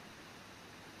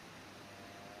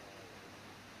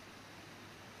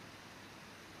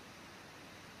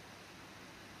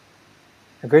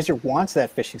 And Grazer wants that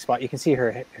fishing spot. You can see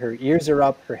her ears are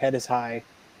up, her head is high.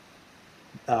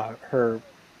 Her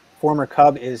former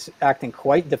cub is acting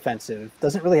quite defensive.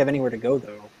 Doesn't really have anywhere to go,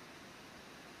 though.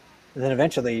 And then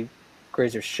eventually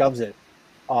grazer shoves it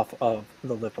off of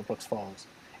the lip of Brooks Falls.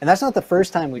 And that's not the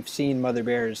first time we've seen mother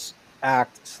bears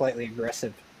act slightly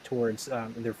aggressive towards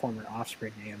their former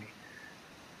offspring, Naomi.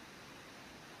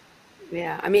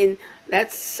 Yeah, I mean,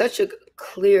 that's such a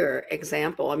clear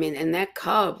example. I mean, and that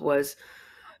cub was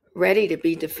ready to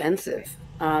be defensive.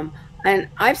 And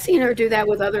I've seen her do that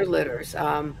with other litters,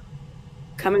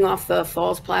 coming off the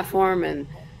falls platform and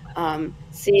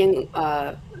seeing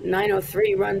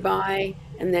 903 run by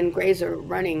and then Grazer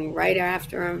running right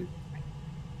after him.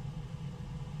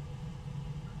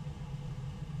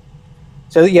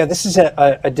 So yeah, this is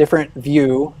a different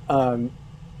view.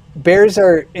 Bears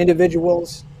are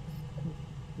individuals.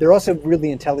 They're also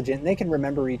really intelligent, and they can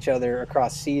remember each other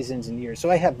across seasons and years. So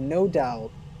I have no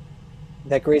doubt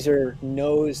that Grazer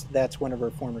knows that's one of her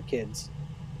former kids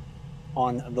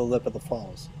on the lip of the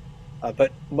falls.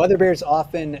 But mother bears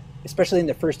often, especially in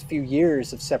the first few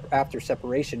years of after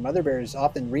separation, mother bears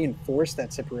often reinforce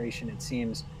that separation, it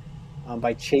seems,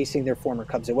 by chasing their former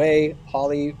cubs away.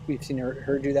 Holly, we've seen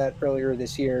her do that earlier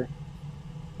this year.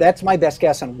 That's my best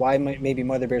guess on why maybe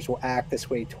mother bears will act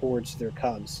this way towards their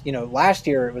cubs. You know, last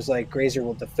year it was like Grazer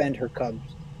will defend her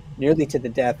cubs nearly to the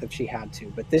death if she had to.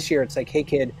 But this year it's like, hey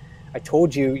kid, I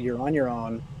told you you're on your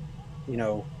own. You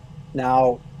know,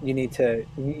 now you need to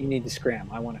scram.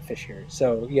 I want to fish here.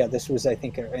 So yeah, this was, I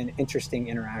think, an interesting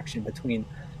interaction between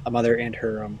a mother and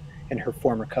her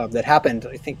former cub that happened,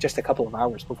 I think, just a couple of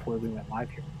hours before we went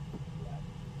live here.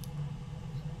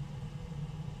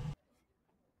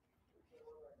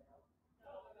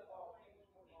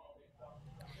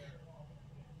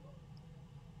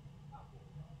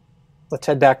 Let's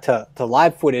head back to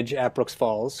live footage at Brooks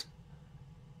Falls.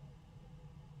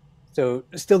 So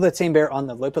still that same bear on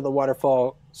the lip of the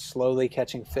waterfall, slowly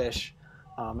catching fish.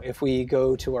 If we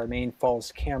go to our main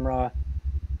falls camera,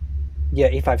 yeah,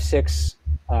 856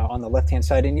 on the left-hand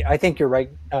side. And I think you're right,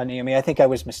 Naomi. I think I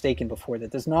was mistaken before.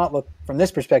 That does not look, from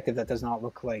this perspective, that does not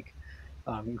look like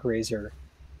Grazer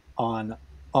on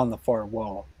the far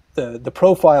wall. The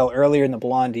profile earlier in the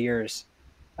blonde ears,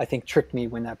 I think, tricked me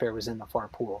when that bear was in the far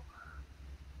pool.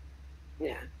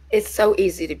 Yeah, it's so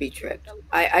easy to be tricked.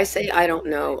 I say I don't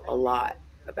know a lot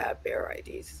about bear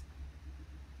IDs.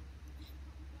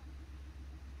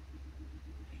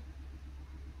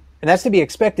 And that's to be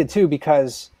expected too,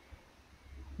 because,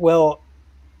 well,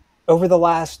 over the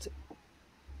last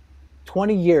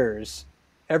 20 years,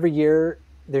 every year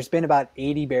there's been about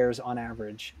 80 bears on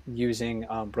average using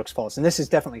Brooks Falls, and this is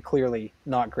definitely clearly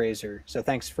not Grazer. So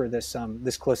thanks for this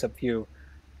this close-up view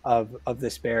of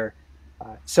this bear.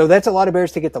 So that's a lot of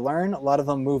bears to get to learn. A lot of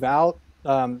them move out,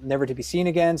 never to be seen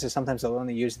again. So sometimes they'll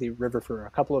only use the river for a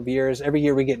couple of years. Every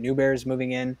year we get new bears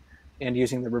moving in and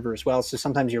using the river as well. So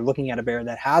sometimes you're looking at a bear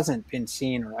that hasn't been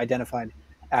seen or identified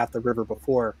at the river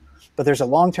before. But there's a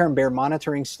long-term bear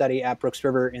monitoring study at Brooks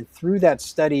River, and through that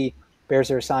study,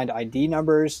 bears are assigned ID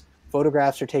numbers,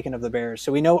 photographs are taken of the bears.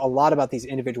 So we know a lot about these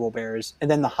individual bears, and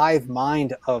then the hive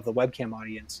mind of the webcam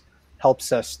audience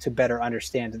helps us to better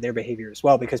understand their behavior as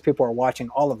well, because people are watching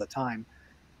all of the time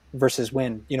versus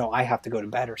when, you know, I have to go to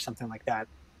bed or something like that,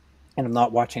 and I'm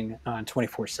not watching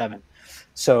 24/7.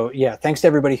 So yeah, thanks to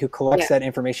everybody who collects Yeah. that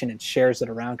information and shares it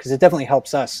around, because it definitely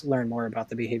helps us learn more about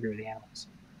the behavior of the animals.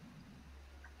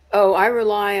 Oh, I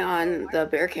rely on the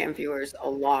bear cam viewers a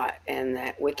lot and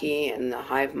that wiki and the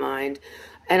hive mind.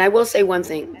 And I will say one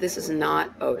thing, this is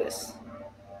not Otis.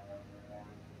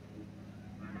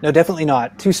 No, definitely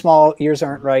not. Too small, ears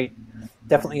aren't right.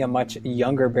 Definitely a much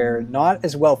younger bear, not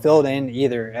as well filled in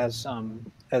either as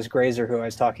Grazer, who I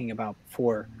was talking about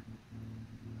before.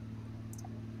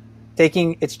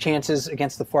 Taking its chances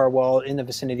against the far wall in the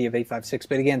vicinity of 856.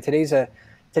 But again, today's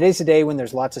a day when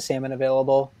there's lots of salmon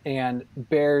available, and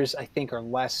bears, I think, are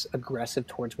less aggressive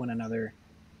towards one another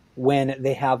when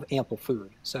they have ample food.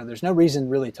 So there's no reason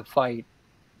really to fight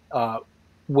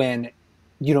when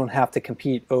you don't have to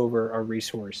compete over a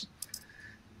resource.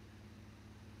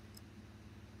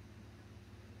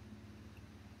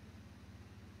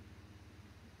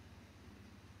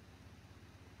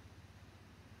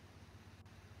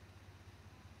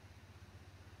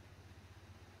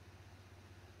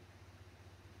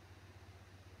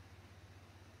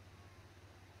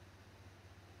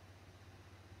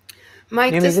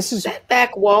 Mike, Naomi, does this is that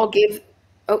back wall give?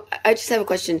 Oh, I just have a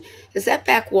question. Does that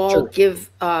back wall sure.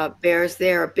 give bears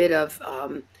there a bit of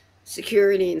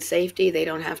security and safety? They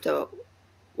don't have to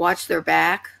watch their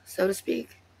back, so to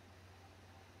speak.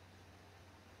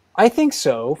 I think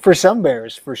so for some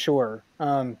bears, for sure.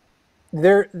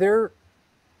 Their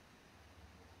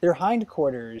their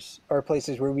hindquarters are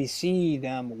places where we see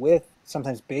them with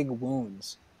sometimes big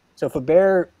wounds. So if a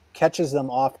bear catches them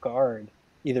off guard,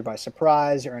 either by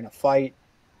surprise or in a fight.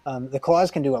 The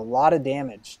claws can do a lot of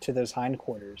damage to those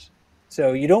hindquarters.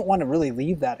 So you don't want to really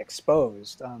leave that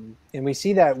exposed. And we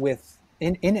see that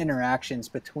in interactions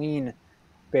between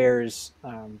bears.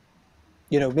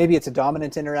 Maybe it's a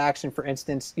dominant interaction. For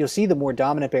instance, you'll see the more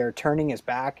dominant bear turning his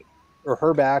back or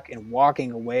her back and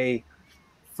walking away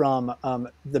from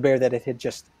the bear that it had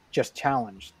just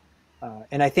challenged.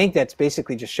 And I think that's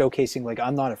basically just showcasing, like,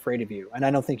 I'm not afraid of you, and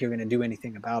I don't think you're going to do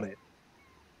anything about it.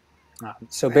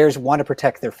 So Right. bears want to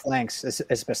protect their flanks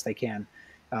as best they can.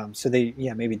 So they,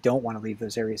 maybe don't want to leave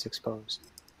those areas exposed.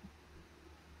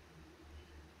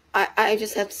 I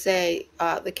just have to say,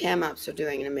 the cam ops are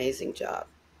doing an amazing job.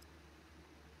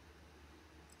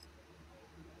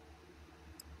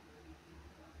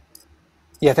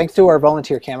 Yeah, thanks to our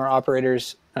volunteer camera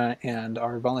operators and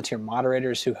our volunteer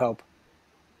moderators who help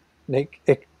make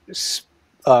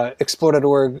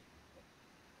Explore.org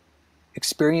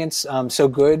experience so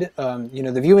good.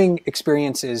 The viewing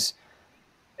experience is,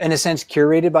 in a sense,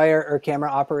 curated by our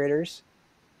camera operators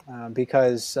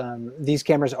because these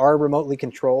cameras are remotely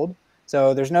controlled.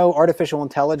 So there's no artificial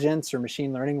intelligence or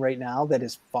machine learning right now that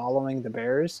is following the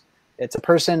bears. It's a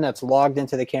person that's logged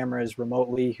into the cameras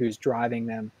remotely who's driving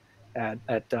them at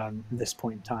this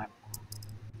point in time.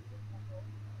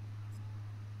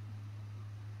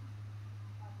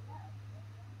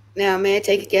 Now, may I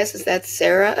take a guess? Is that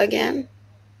Sarah again?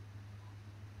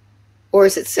 Or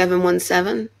is it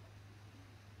 717?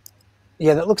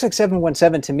 Yeah, that looks like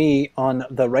 717 to me on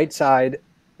the right side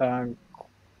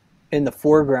in the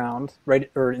foreground,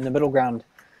 right, or in the middle ground,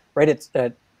 right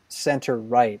at center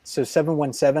right. So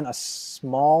 717, a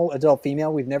small adult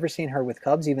female. We've never seen her with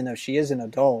cubs, even though she is an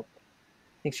adult.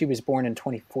 I think she was born in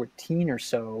 2014 or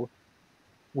so.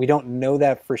 We don't know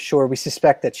that for sure. We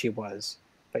suspect that she was.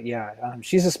 But yeah,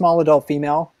 she's a small adult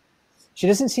female. She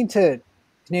doesn't seem to,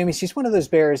 Naomi, she's one of those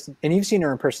bears, and you've seen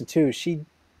her in person too.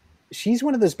 She's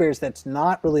one of those bears that's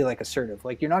not really like assertive.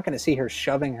 Like, you're not going to see her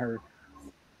shoving her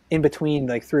in between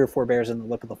like 3 or 4 bears in the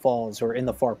lip of the falls or in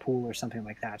the far pool or something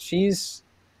like that. She's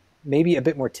maybe a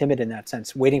bit more timid in that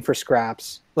sense, waiting for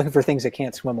scraps, looking for things that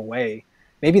can't swim away.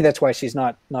 Maybe that's why she's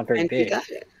not very And she big. got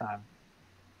it.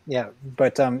 Yeah,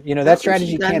 but that Well, and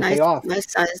strategy she's got a can pay off. nice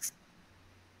size.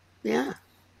 Yeah.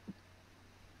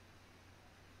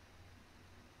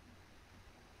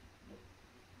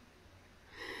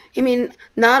 I mean,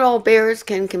 not all bears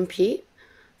can compete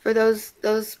for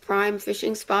those prime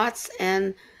fishing spots,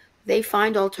 and they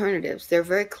find alternatives. They're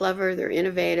very clever. They're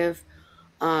innovative.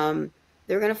 They're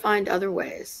going to find other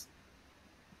ways.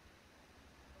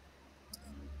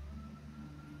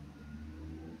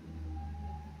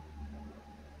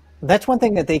 That's one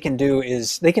thing that they can do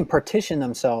is they can partition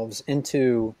themselves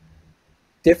into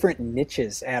different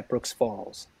niches at Brooks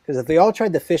Falls. Because if they all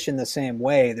tried to fish in the same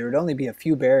way, there would only be a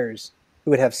few bears who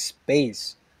would have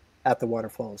space at the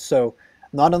waterfalls. So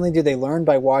not only do they learn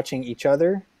by watching each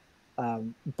other,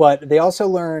 but they also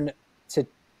learn to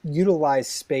utilize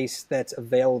space that's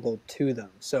available to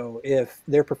them. So if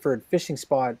their preferred fishing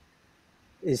spot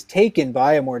is taken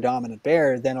by a more dominant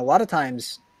bear, then a lot of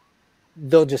times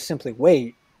they'll just simply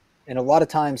wait. And a lot of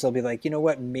times they'll be like, you know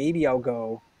what, maybe I'll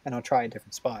go and I'll try a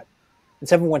different spot. And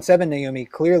 717, Naomi,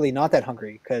 clearly not that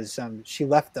hungry because she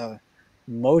left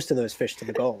most of those fish to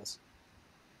the gulls.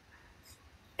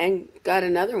 And got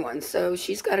another one. So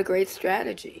she's got a great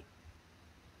strategy.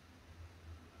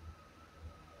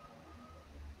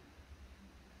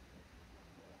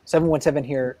 Seven 717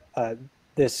 here,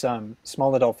 this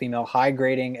small adult female, high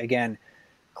grading, again,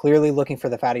 clearly looking for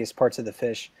the fattiest parts of the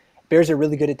fish. Bears are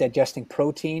really good at digesting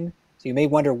protein, so you may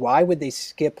wonder why would they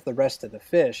skip the rest of the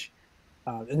fish?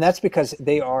 And that's because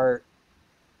their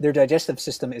digestive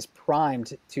system is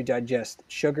primed to digest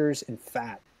sugars and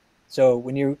fat. So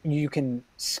when you can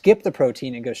skip the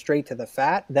protein and go straight to the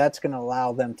fat, that's going to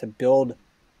allow them to build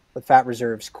the fat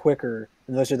reserves quicker,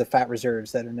 and those are the fat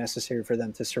reserves that are necessary for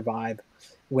them to survive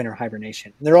winter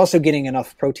hibernation. They're also getting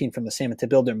enough protein from the salmon to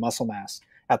build their muscle mass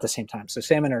at the same time. So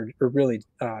salmon are really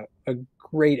a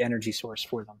great energy source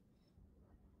for them.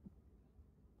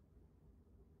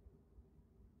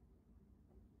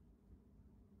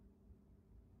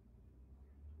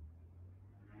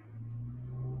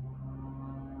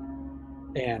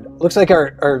 And it looks like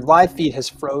our live feed has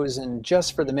frozen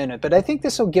just for the minute, but I think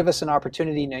this will give us an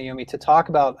opportunity, Naomi, to talk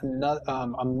about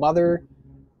a mother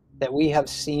that we have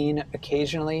seen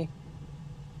occasionally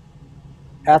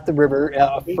at the river,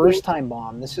 a first-time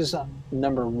mom. This is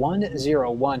number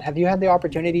 101. Have you had the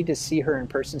opportunity to see her in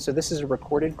person? So this is a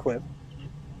recorded clip.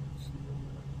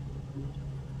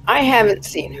 I haven't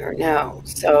seen her, no.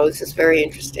 So this is very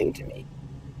interesting to me.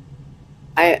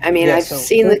 I mean, Yeah, I've so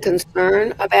seen the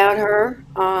concern about her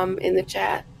in the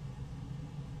chat.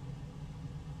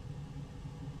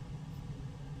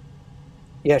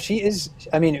 yeah, she is.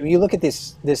 I mean, when you look at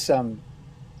this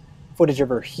footage of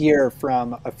her here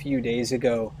from a few days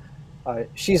ago,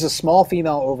 she's a small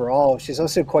female overall. She's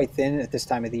also quite thin at this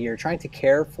time of the year. Trying to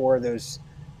care for those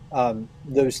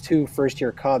two first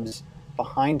year cubs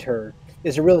behind her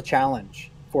is a real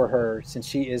challenge for her since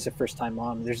she is a first time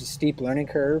mom. There's a steep learning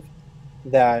curve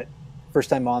that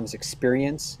first time moms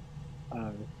experience.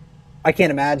 Um, I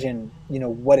can't imagine,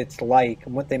 what it's like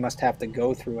and what they must have to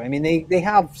go through. I mean, they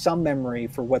have some memory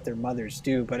for what their mothers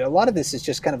do, but a lot of this is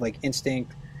just kind of like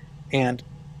instinct and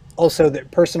also the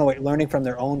personal learning from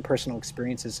their own personal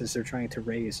experiences as they're trying to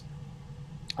raise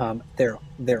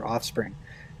their offspring.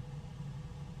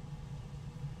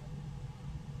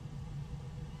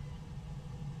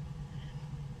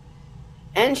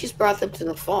 And she's brought them to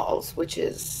the falls, which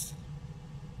is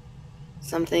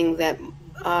something that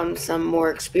some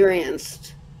more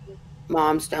experienced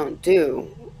moms don't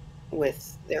do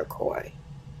with their koi.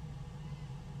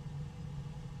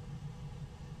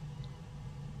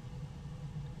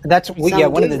 That's yeah,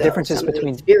 Some one of do, the though, differences some of the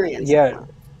between experienced yeah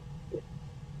moms.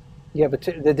 yeah, but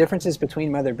the differences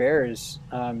between mother bears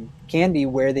can be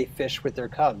where they fish with their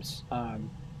cubs.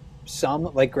 Some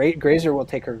like Grazer will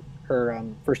take her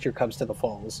first year cubs to the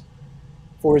falls.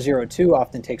 402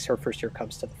 often takes her first year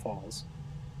cubs to the falls.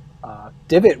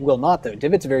 Divot will not though.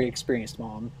 Divot's a very experienced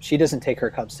mom. She doesn't take her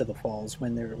cubs to the falls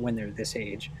when they're this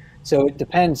age. So it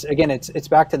depends. Again, it's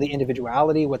back to the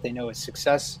individuality, what they know is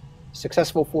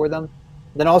successful for them.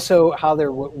 Then also how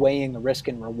they're weighing the risk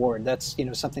and reward. That's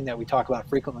something that we talk about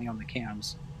frequently on the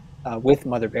cams with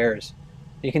mother bears.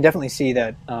 You can definitely see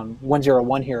that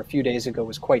 101 here a few days ago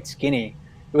was quite skinny.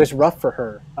 It was rough for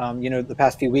her, the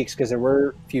past few weeks because there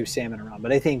were few salmon around.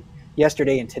 But I think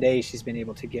yesterday and today she's been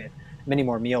able to get many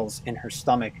more meals in her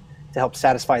stomach to help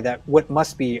satisfy that what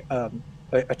must be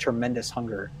a tremendous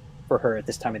hunger for her at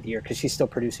this time of the year because she's still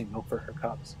producing milk for her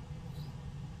cubs.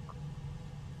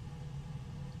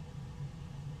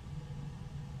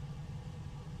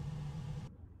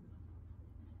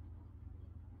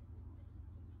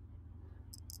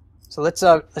 So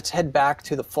let's head back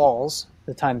to the falls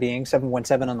for the time being.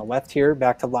 717 on the left here,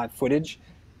 back to live footage.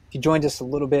 If you joined us a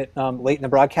little bit late in the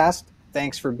broadcast,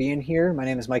 thanks for being here. My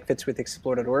name is Mike Fitz with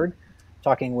Explore.org,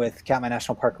 talking with Katmai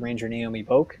National Park Ranger Naomi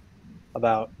Boak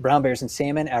about brown bears and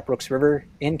salmon at Brooks River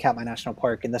in Katmai National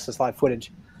Park. And this is live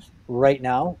footage right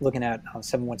now, looking at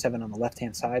 717 on the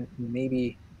left-hand side,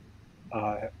 maybe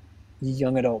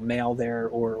young adult male there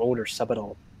or older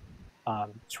subadult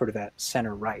sort of at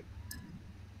center right.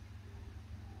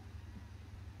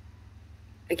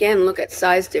 Again, look at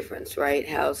size difference, right?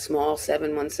 How small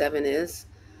 717 is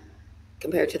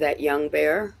compared to that young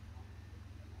bear.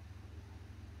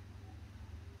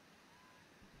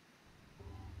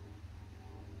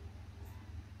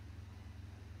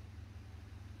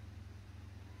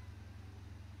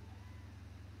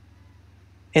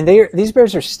 And these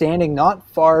bears are standing not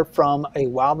far from a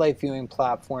wildlife viewing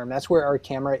platform. That's where our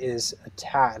camera is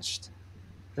attached.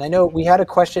 And I know we had a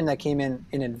question that came in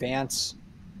advance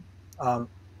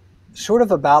sort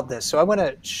of about this. So I want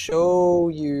to show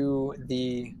you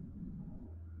the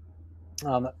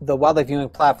wildlife viewing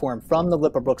platform from the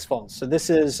Lip of Brooks Falls. So this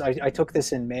is, I took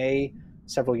this in May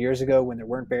several years ago when there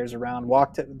weren't bears around.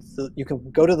 You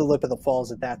can go to the Lip of the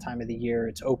Falls at that time of the year.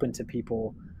 It's open to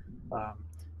people.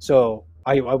 So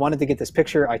I wanted to get this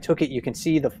picture. I took it. You can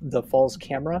see the falls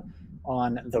camera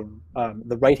on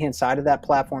the right hand side of that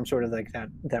platform, sort of like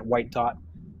that white dot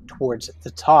towards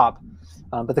the top.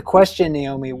 But the question,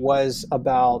 Naomi, was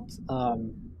about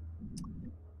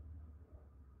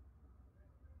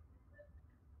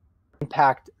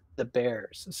impact the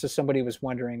bears. So somebody was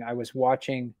wondering. I was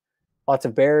watching lots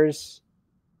of bears,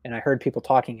 and I heard people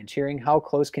talking and cheering. How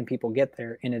close can people get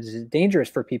there? And is it dangerous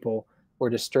for people or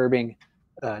disturbing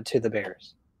to the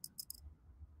bears?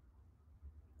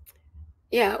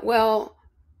 Yeah, well,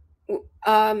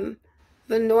 um,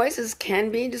 the noises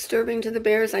can be disturbing to the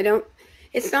bears.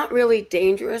 It's not really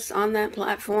dangerous on that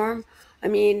platform. I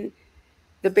mean,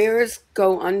 the bears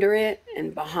go under it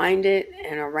and behind it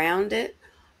and around it.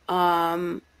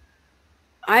 Um,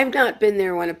 I've not been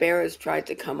there when a bear has tried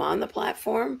to come on the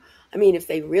platform. I mean, if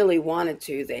they really wanted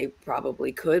to, they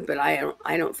probably could, but I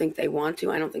don't think they want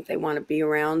to. I don't think they want to be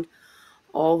around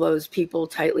all those people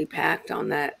tightly packed on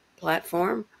that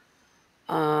platform.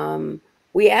 Um,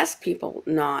 we ask people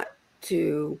not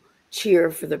to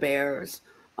cheer for the bears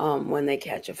when they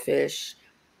catch a fish.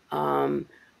 Um,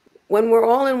 when we're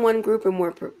all in one group and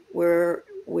we're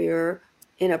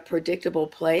in a predictable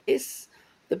place,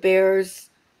 the bears,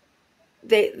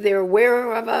 they're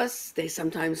aware of us. They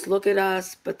sometimes look at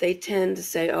us, but they tend to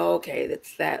say, "Oh, okay,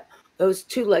 that's that those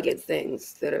two-legged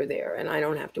things that are there, and I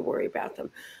don't have to worry about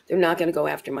them. They're not going to go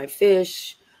after my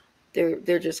fish.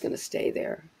 They're just going to stay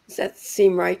there." Does that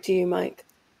seem right to you, Mike?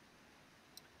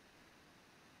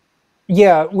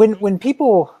 Yeah, when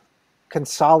people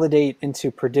consolidate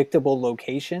into predictable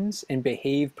locations and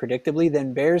behave predictably,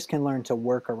 then bears can learn to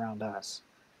work around us.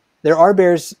 There are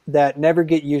bears that never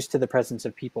get used to the presence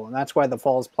of people, and that's why the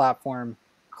Falls platform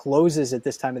closes at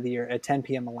this time of the year at 10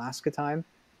 p.m. Alaska time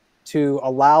to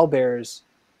allow bears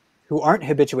who aren't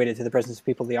habituated to the presence of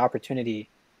people the opportunity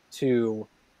to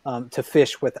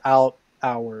fish without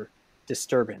our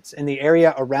disturbance. In the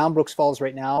area around Brooks Falls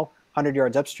right now, 100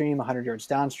 yards upstream, 100 yards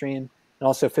downstream, and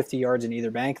also 50 yards in either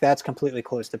bank, that's completely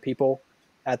closed to people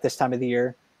at this time of the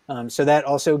year. So that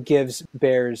also gives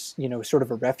bears, sort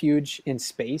of a refuge in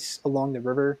space along the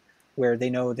river where they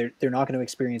know they're not going to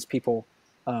experience people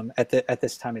at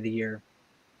this time of the year.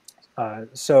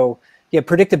 So yeah,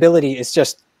 predictability is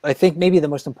just, I think, maybe the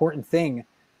most important thing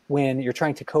when you're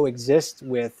trying to coexist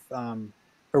with,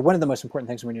 or one of the most important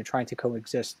things when you're trying to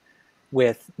coexist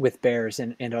with bears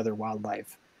and other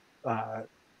wildlife.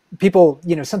 People,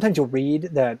 sometimes you'll read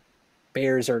that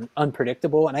bears are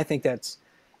unpredictable, and I think that's,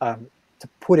 to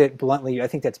put it bluntly, I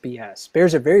think that's BS.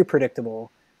 Bears are very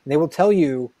predictable, and they will tell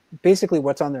you basically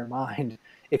what's on their mind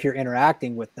if you're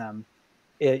interacting with them.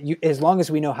 As long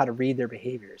as we know how to read their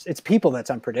behaviors. It's people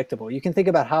that's unpredictable. You can think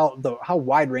about how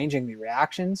wide-ranging the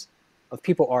reactions of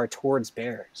people are towards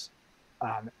bears,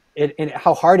 and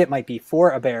how hard it might be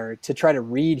for a bear to try to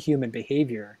read human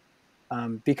behavior,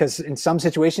 because in some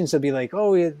situations they'll be like,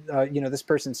 "Oh, this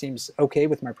person seems okay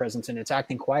with my presence, and it's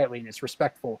acting quietly, and it's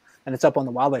respectful, and it's up on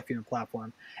the wildlife viewing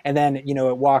platform." And then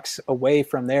it walks away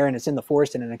from there, and it's in the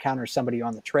forest, and it encounters somebody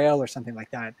on the trail or something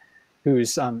like that,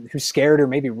 who's scared, or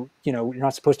maybe you're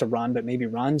not supposed to run, but maybe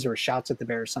runs or shouts at the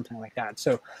bear or something like that.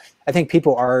 So I think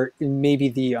people are maybe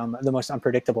the most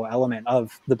unpredictable element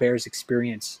of the bear's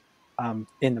experience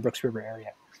in the Brooks River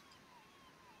area.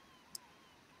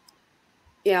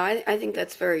 Yeah, I think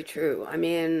that's very true. I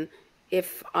mean,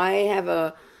 if I have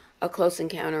a close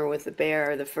encounter with a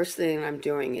bear, the first thing I'm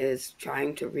doing is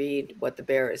trying to read what the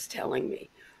bear is telling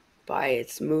me by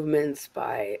its movements,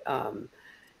 by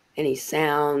any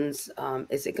sounds.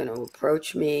 Is it going to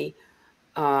approach me?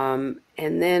 And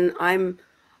then I'm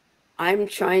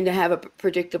trying to have a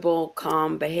predictable,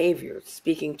 calm behavior,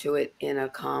 speaking to it in a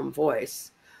calm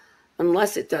voice,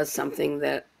 unless it does something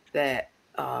that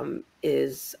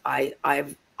is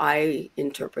I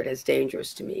interpret as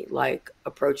dangerous to me, like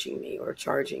approaching me or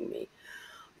charging me.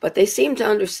 But they seem to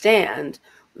understand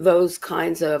those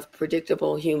kinds of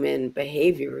predictable human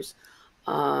behaviors,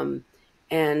 um,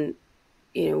 and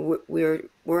we're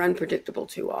unpredictable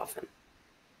too often.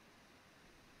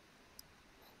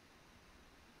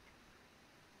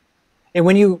 And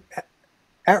when you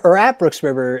are at Brooks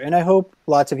River, and I hope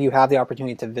lots of you have the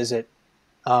opportunity to visit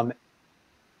um,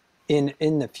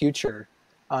 in the future,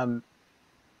 um,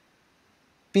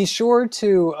 be sure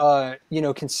to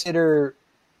consider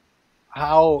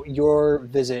how your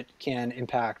visit can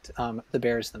impact the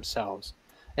bears themselves.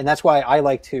 And that's why I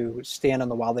like to stand on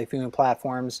the wildlife viewing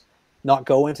platforms, not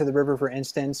go into the river, for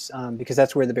instance, because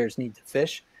that's where the bears need to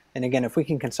fish. And again, if we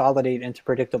can consolidate into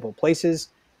predictable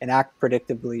places and act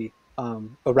predictably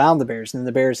around the bears, then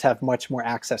the bears have much more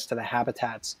access to the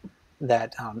habitats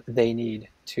that they need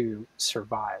to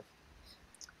survive.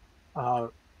 Uh,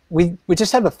 we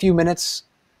just have a few minutes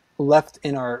left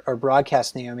in our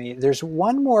broadcast, Naomi. There's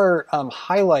one more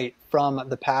highlight from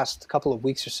the past couple of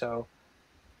weeks or so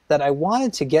that I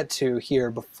wanted to get to here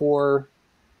before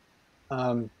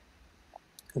um,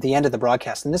 the end of the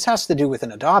broadcast. And this has to do with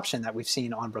an adoption that we've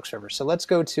seen on Brooks River. So let's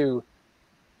go to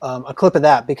a clip of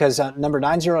that, because number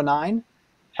 909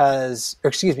 has, or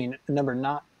excuse me, number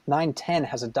 910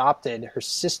 has adopted her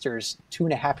sister's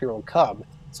 2.5-year-old cub.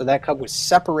 So that cub was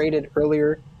separated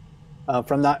earlier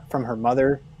from her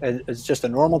mother. It's just a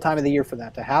normal time of the year for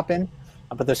that to happen.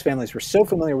 But those families were so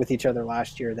familiar with each other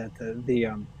last year that the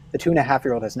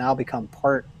 2.5-year-old has now become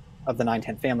part of the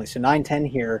 910 family. So 910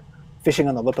 here fishing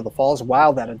on the lip of the falls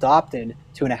while that adopted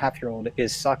 2.5-year-old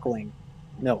is suckling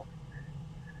milk.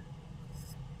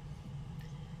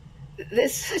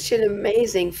 This is such an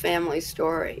amazing family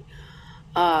story.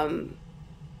 Um,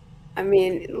 I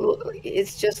mean,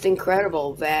 it's just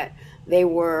incredible that they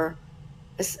were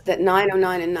that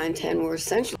 909 and 910 were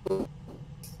essentially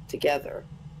together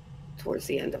towards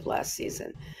the end of last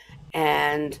season,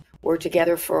 and were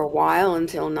together for a while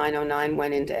until 909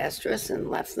 went into estrus and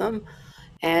left them,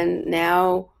 and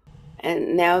now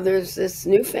there's this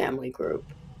new family group.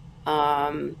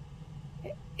 Um,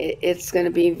 it's going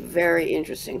to be very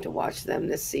interesting to watch them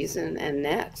this season and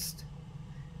next.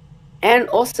 And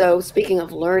also, speaking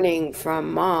of learning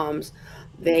from moms,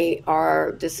 they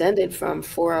are descended from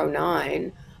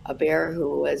 409, a bear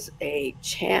who was a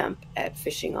champ at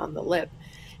fishing on the lip,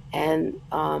 and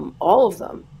all of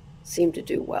them seem to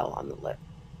do well on the lip.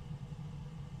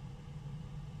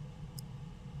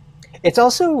 It's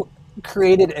also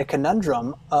created a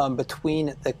conundrum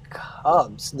between the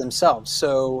cubs themselves.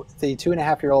 So the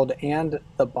 2.5-year-old and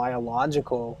the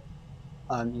biological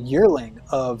yearling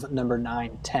of number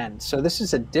 910. So this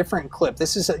is a different clip.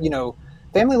 This is,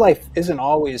 family life isn't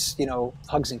always,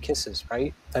 hugs and kisses,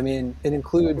 right? I mean, it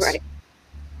includes Right.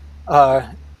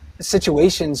 uh,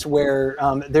 situations where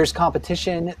there's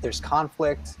competition, there's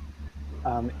conflict,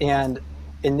 and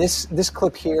in this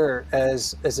clip here,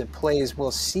 as it plays,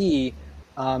 we'll see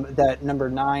that number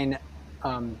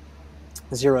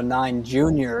 909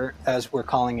 Junior, as we're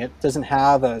calling it, doesn't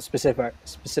have a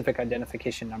specific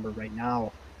identification number right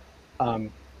now.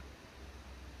 Um,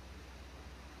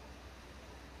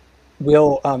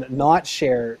 will not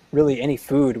share really any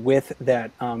food with that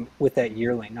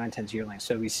yearling, 910's yearling.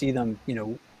 So we see them,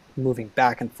 moving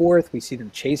back and forth. We see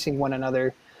them chasing one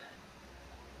another.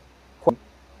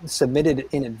 Submitted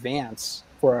in advance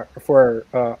for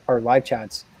our live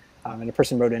chats, and a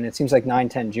person wrote in, it seems like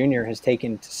 910 Junior has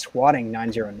taken to swatting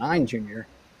 909 Junior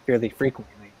fairly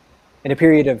frequently. In a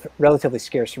period of relatively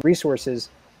scarce resources,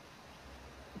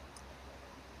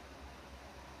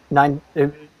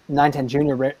 910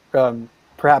 Junior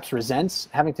perhaps resents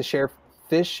having to share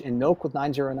fish and milk with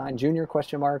 909 Junior, ?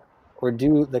 Or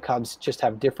do the cubs just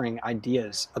have differing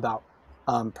ideas about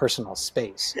personal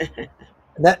space?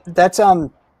 That's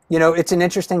it's an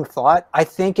interesting thought. I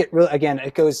think it really, again,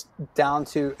 it comes down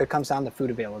to food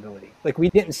availability. Like,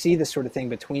 we didn't see this sort of thing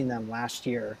between them last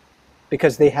year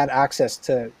because they had access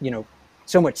to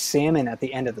so much salmon at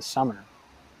the end of the summer.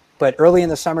 But early in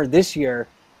the summer this year,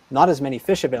 not as many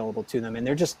fish available to them, and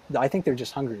I think they're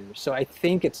just hungrier. So I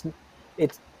think it's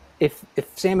if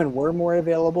salmon were more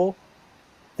available,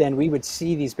 then we would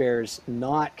see these bears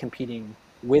not competing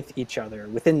with each other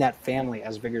within that family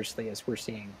as vigorously as we're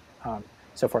seeing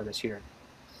so far this year.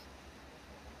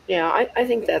 Yeah, I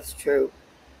think that's true.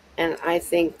 And I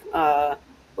think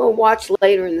we'll watch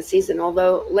later in the season.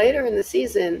 Although later in the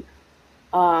season,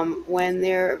 when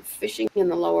they're fishing in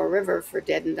the lower river for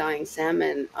dead and dying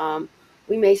salmon,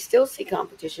 we may still see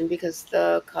competition because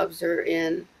the cubs are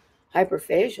in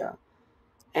hyperphagia.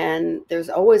 And there's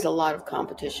always a lot of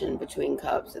competition between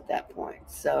cubs at that point.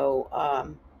 So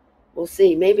we'll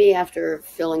see. Maybe after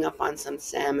filling up on some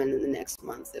salmon in the next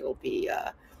month, it'll be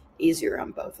easier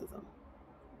on both of them.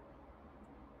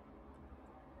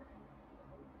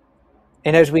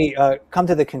 And as we come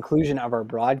to the conclusion of our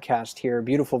broadcast here,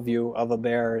 beautiful view of a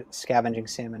bear scavenging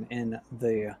salmon in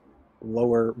the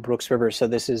lower Brooks River. So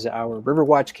this is our River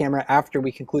Watch camera. After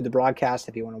we conclude the broadcast,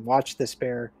 if you want to watch this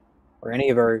bear or any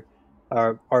of our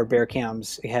bear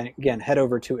cams, again, head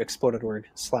over to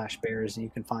explode.org/bears, and you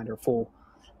can find our full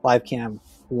live cam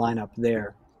lineup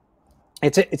there.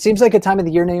 It seems like a time of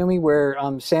the year, Naomi, where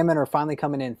salmon are finally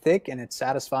coming in thick, and it's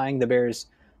satisfying the bears'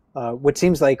 what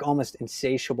seems like almost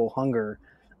insatiable hunger.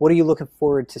 What are you looking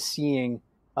forward to seeing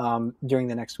during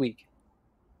the next week?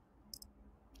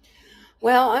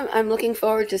 Well, I'm looking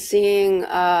forward to seeing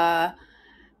how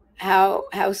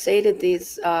sated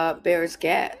these bears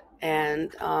get,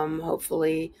 and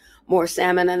hopefully more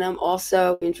salmon. And I'm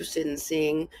also interested in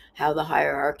seeing how the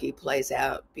hierarchy plays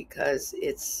out because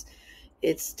it's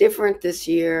different this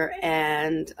year,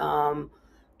 and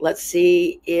let's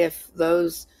see if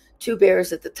those two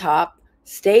bears at the top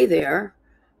stay there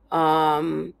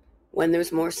when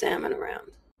there's more salmon around.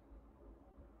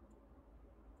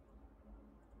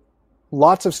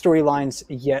 Lots of storylines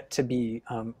yet to be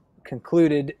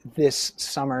concluded this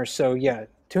summer. So yeah,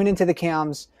 tune into the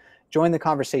cams, join the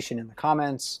conversation in the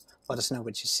comments, let us know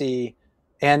what you see,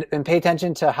 and pay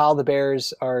attention to how the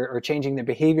bears are changing their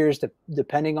behaviors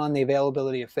depending on the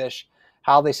availability of fish,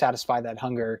 how they satisfy that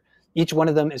hunger. Each one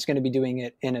of them is going to be doing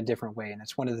it in a different way, and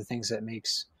it's one of the things that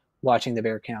makes watching the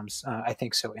bear cams, I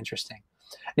think, so interesting.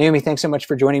 Naomi, thanks so much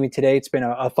for joining me today. It's been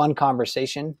a fun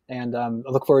conversation, and I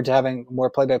look forward to having more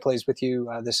play-by-plays with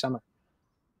you this summer.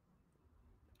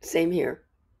 Same here.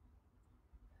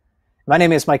 My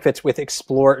name is Mike Fitz with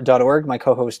explore.org. My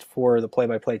co-host for the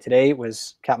play-by-play today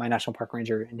was Katmai National Park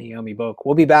Ranger Naomi Boak.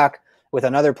 We'll be back with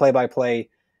another play-by-play,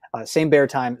 same bear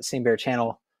time, same bear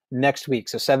channel next week.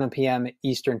 So 7 p.m.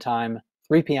 Eastern time,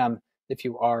 3 p.m. if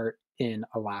you are in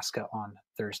Alaska on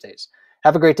Thursdays.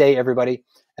 Have a great day, everybody.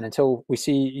 And until we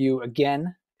see you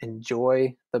again,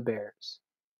 enjoy the bears.